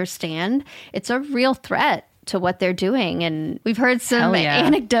to understand, it's a real threat to what they're doing. And we've heard some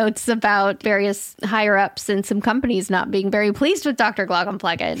anecdotes about various higher ups in some companies not being very pleased with Dr.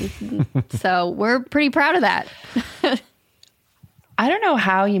 Glaucomflecken. So we're pretty proud of that. I don't know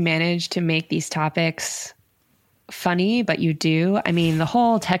how you manage to make these topics funny, but you do. I mean, the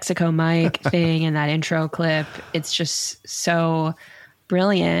whole Texaco mic thing in that intro clip, it's just so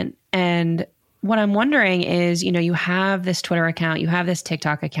brilliant. And what I'm wondering is, you have this Twitter account, you have this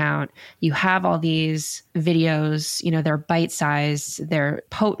TikTok account, you have all these videos, they're bite-sized, they're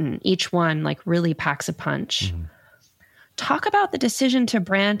potent. Each one like really packs a punch. Mm-hmm. Talk about the decision to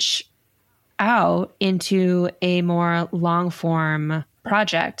branch out into a more long-form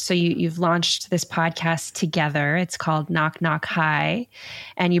project. So you've launched this podcast together. It's called Knock Knock Hi,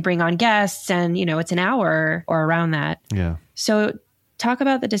 and you bring on guests, and it's an hour or around that. Yeah. So talk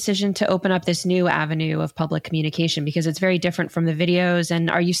about the decision to open up this new avenue of public communication, because it's very different from the videos. And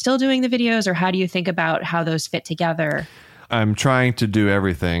are you still doing the videos, or how do you think about how those fit together? I'm trying to do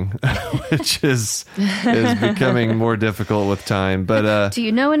everything, which is becoming more difficult with time. But do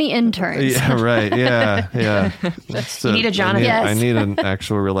you know any interns? Yeah, right. Yeah. You need a Jonathan. I need an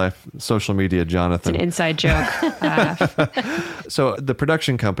actual real life social media Jonathan. It's an inside joke. So the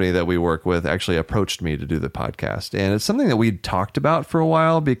production company that we work with actually approached me to do the podcast, and it's something that we'd talked about for a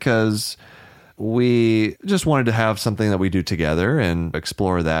while because we just wanted to have something that we do together and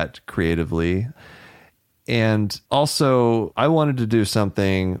explore that creatively. And also, I wanted to do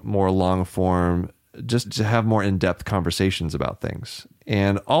something more long form, just to have more in-depth conversations about things.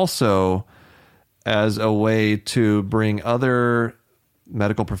 And also, as a way to bring other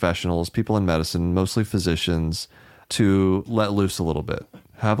medical professionals, people in medicine, mostly physicians, to let loose a little bit,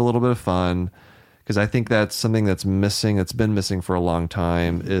 have a little bit of fun. Because I think that's something that's missing, that's been missing for a long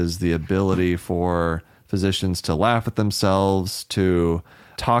time, is the ability for physicians to laugh at themselves, to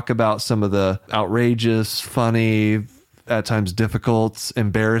talk about some of the outrageous, funny, at times difficult,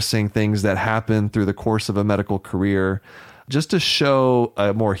 embarrassing things that happen through the course of a medical career, just to show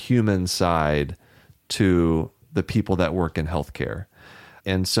a more human side to the people that work in healthcare.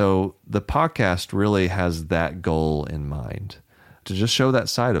 And so the podcast really has that goal in mind, to just show that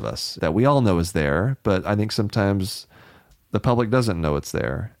side of us that we all know is there, but I think sometimes the public doesn't know it's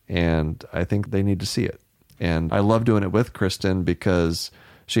there, and I think they need to see it. And I love doing it with Kristin because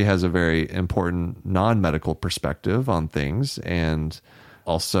she has a very important non-medical perspective on things. And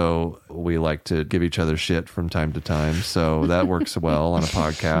also, we like to give each other shit from time to time. So that works well on a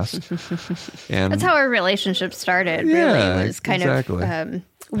podcast. And that's how our relationship started, really. It was kind of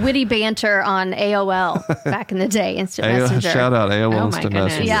witty banter on AOL back in the day, Instant Messenger. Shout out AOL Instant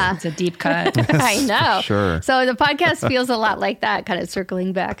Messenger. Yeah. It's a deep cut. I know. Sure. So the podcast feels a lot like that, kind of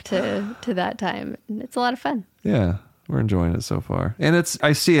circling back to that time. And it's a lot of fun. Yeah. We're enjoying it so far. And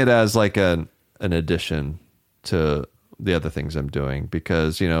I see it as like an addition to the other things I'm doing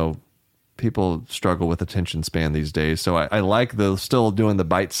because, people struggle with attention span these days. So I like still doing the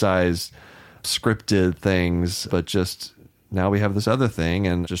bite-sized scripted things, but just now we have this other thing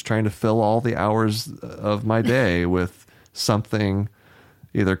and just trying to fill all the hours of my day with something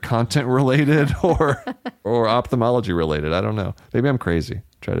either content related or ophthalmology related. I don't know. Maybe I'm crazy.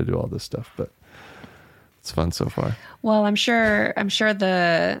 Try to do all this stuff, but it's fun so far. Well, I'm sure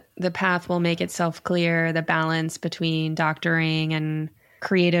the path will make itself clear, the balance between doctoring and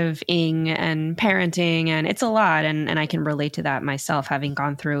creative-ing and parenting, and it's a lot, and I can relate to that myself, having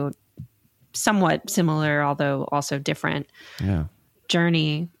gone through somewhat similar, although also different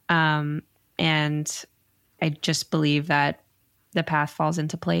journey. And I just believe that the path falls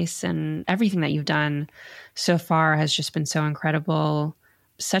into place, and everything that you've done so far has just been so incredible.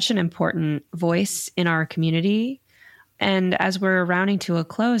 Such an important voice in our community. And as we're rounding to a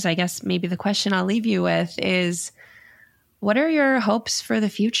close, I guess maybe the question I'll leave you with is, what are your hopes for the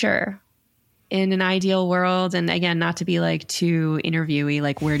future in an ideal world? And again, not to be like too interviewy,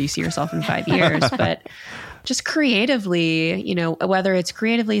 like where do you see yourself in 5 years, but just creatively, whether it's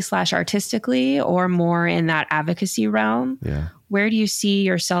creatively / artistically or more in that advocacy realm, where do you see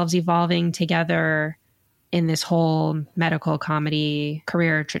yourselves evolving together in this whole medical comedy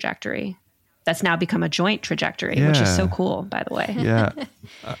career trajectory that's now become a joint trajectory, which is so cool, by the way. Yeah.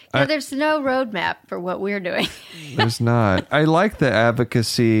 There's no roadmap for what we're doing. There's not. I like the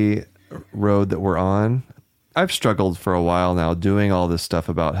advocacy road that we're on. I've struggled for a while now doing all this stuff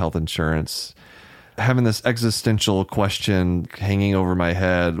about health insurance, having this existential question hanging over my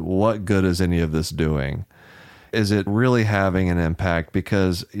head. What good is any of this doing? Is it really having an impact?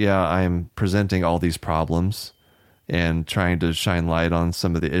 Because, I'm presenting all these problems and trying to shine light on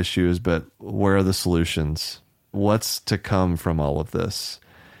some of the issues, but where are the solutions? What's to come from all of this?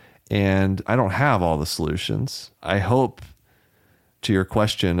 And I don't have all the solutions. I hope, to your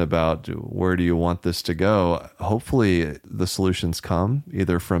question about where do you want this to go, hopefully the solutions come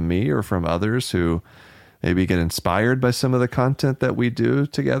either from me or from others who maybe get inspired by some of the content that we do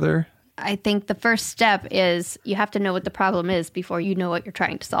together. I think the first step is you have to know what the problem is before you know what you're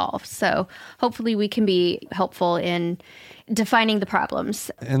trying to solve. So hopefully we can be helpful in defining the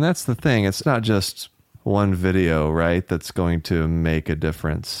problems. And that's the thing. It's not just one video, right, that's going to make a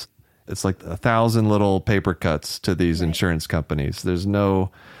difference. It's like 1,000 little paper cuts to these insurance companies. There's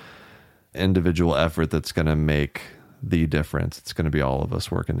no individual effort that's going to make the difference. It's going to be all of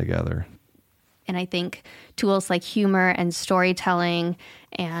us working together. And I think tools like humor and storytelling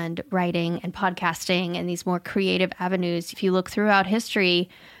and writing and podcasting and these more creative avenues, if you look throughout history,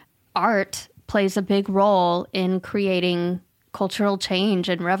 art plays a big role in creating cultural change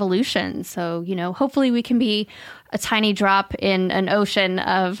and revolution. So, hopefully we can be a tiny drop in an ocean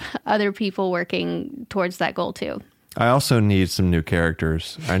of other people working towards that goal too. I also need some new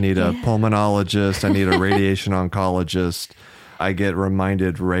characters. I need a pulmonologist. I need a radiation oncologist. I get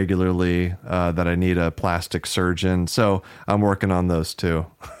reminded regularly that I need a plastic surgeon. So I'm working on those too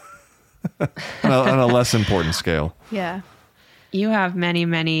on a less important scale. Yeah. You have many,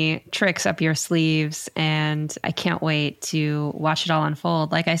 many tricks up your sleeves, and I can't wait to watch it all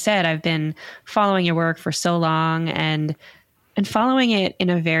unfold. Like I said, I've been following your work for so long and following it in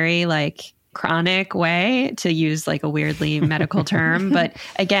a very chronic way, to use a weirdly medical term. But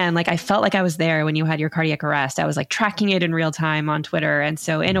again, I felt like I was there when you had your cardiac arrest. I was tracking it in real time on Twitter. And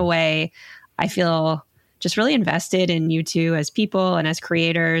so in a way, I feel just really invested in you two as people and as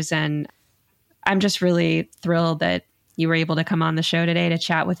creators. And I'm just really thrilled that you were able to come on the show today to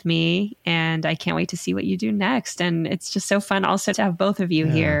chat with me. And I can't wait to see what you do next. And it's just so fun also to have both of you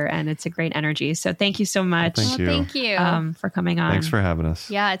here. And it's a great energy. So thank you so much. Well, thank you for coming on. Thanks for having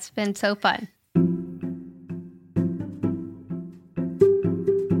us. Yeah, it's been so fun.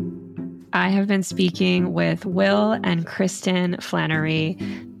 I have been speaking with Will and Kristin Flanary.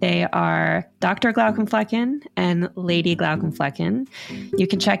 They are Dr. Glaucomflecken and Lady Glaucomflecken. You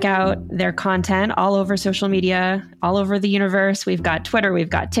can check out their content all over social media, all over the universe. We've got Twitter, we've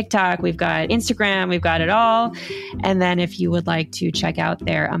got TikTok, we've got Instagram, we've got it all. And then if you would like to check out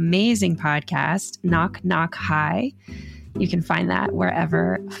their amazing podcast, Knock Knock Hi, you can find that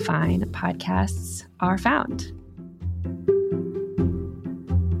wherever fine podcasts are found.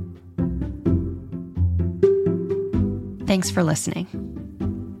 Thanks for listening.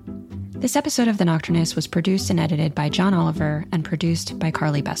 This episode of The Nocturnists was produced and edited by John Oliver and produced by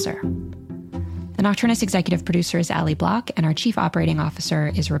Carly Besser. The Nocturnist executive producer is Allie Block, and our chief operating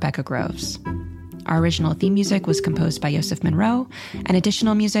officer is Rebecca Groves. Our original theme music was composed by Joseph Monroe, and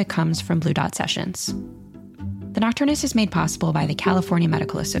additional music comes from Blue Dot Sessions. The Nocturnist is made possible by the California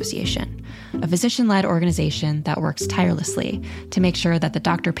Medical Association, a physician-led organization that works tirelessly to make sure that the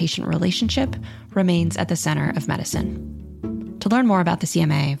doctor-patient relationship remains at the center of medicine. To learn more about the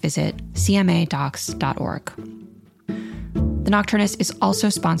CMA, visit cmadocs.org. The Nocturnist is also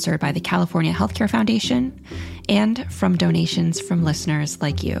sponsored by the California Healthcare Foundation and from donations from listeners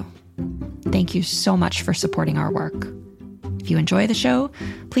like you. Thank you so much for supporting our work. If you enjoy the show,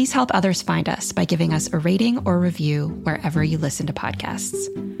 please help others find us by giving us a rating or review wherever you listen to podcasts.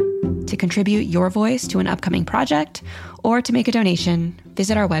 To contribute your voice to an upcoming project or to make a donation,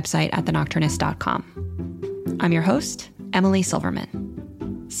 visit our website at thenocturnist.com. I'm your host, Emily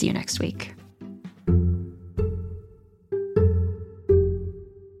Silverman. See you next week.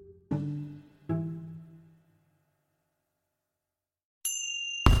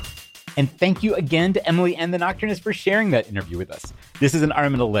 And thank you again to Emily and the Nocturnists for sharing that interview with us. This is An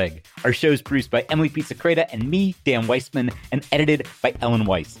Arm and a Leg. Our show is produced by Emily Pizzacreta and me, Dan Weissman, and edited by Ellen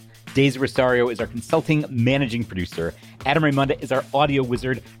Weiss. Daisy Rosario is our consulting managing producer. Adam Raimonda is our audio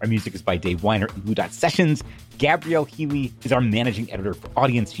wizard. Our music is by Dave Weiner and Blue Dot Sessions. Gabrielle Healy is our managing editor for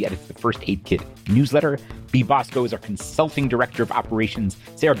Audience. She edits the First Aid Kit newsletter. B. Bosco is our consulting director of operations.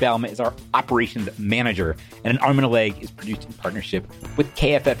 Sarah Balma is our operations manager. And An Arm and a Leg is produced in partnership with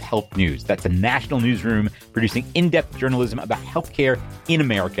KFF Health News. That's a national newsroom producing in-depth journalism about healthcare in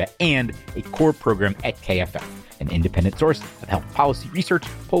America and a core program at KFF, an independent source of health policy research,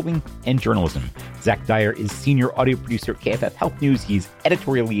 polling, and journalism. Zach Dyer is senior audio producer at KFF Health News. He's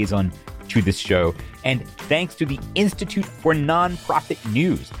editorial liaison to this show. And thanks to the Institute for Nonprofit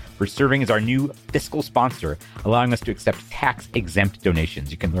News for serving as our new fiscal sponsor, allowing us to accept tax-exempt donations.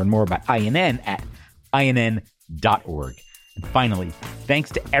 You can learn more about INN at inn.org. And finally,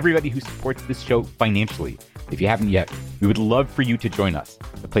 thanks to everybody who supports this show financially. If you haven't yet, we would love for you to join us.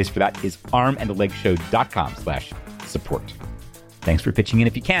 The place for that is armandalegshow.com/support. Thanks for pitching in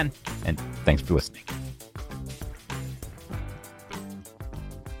if you can, and thanks for listening.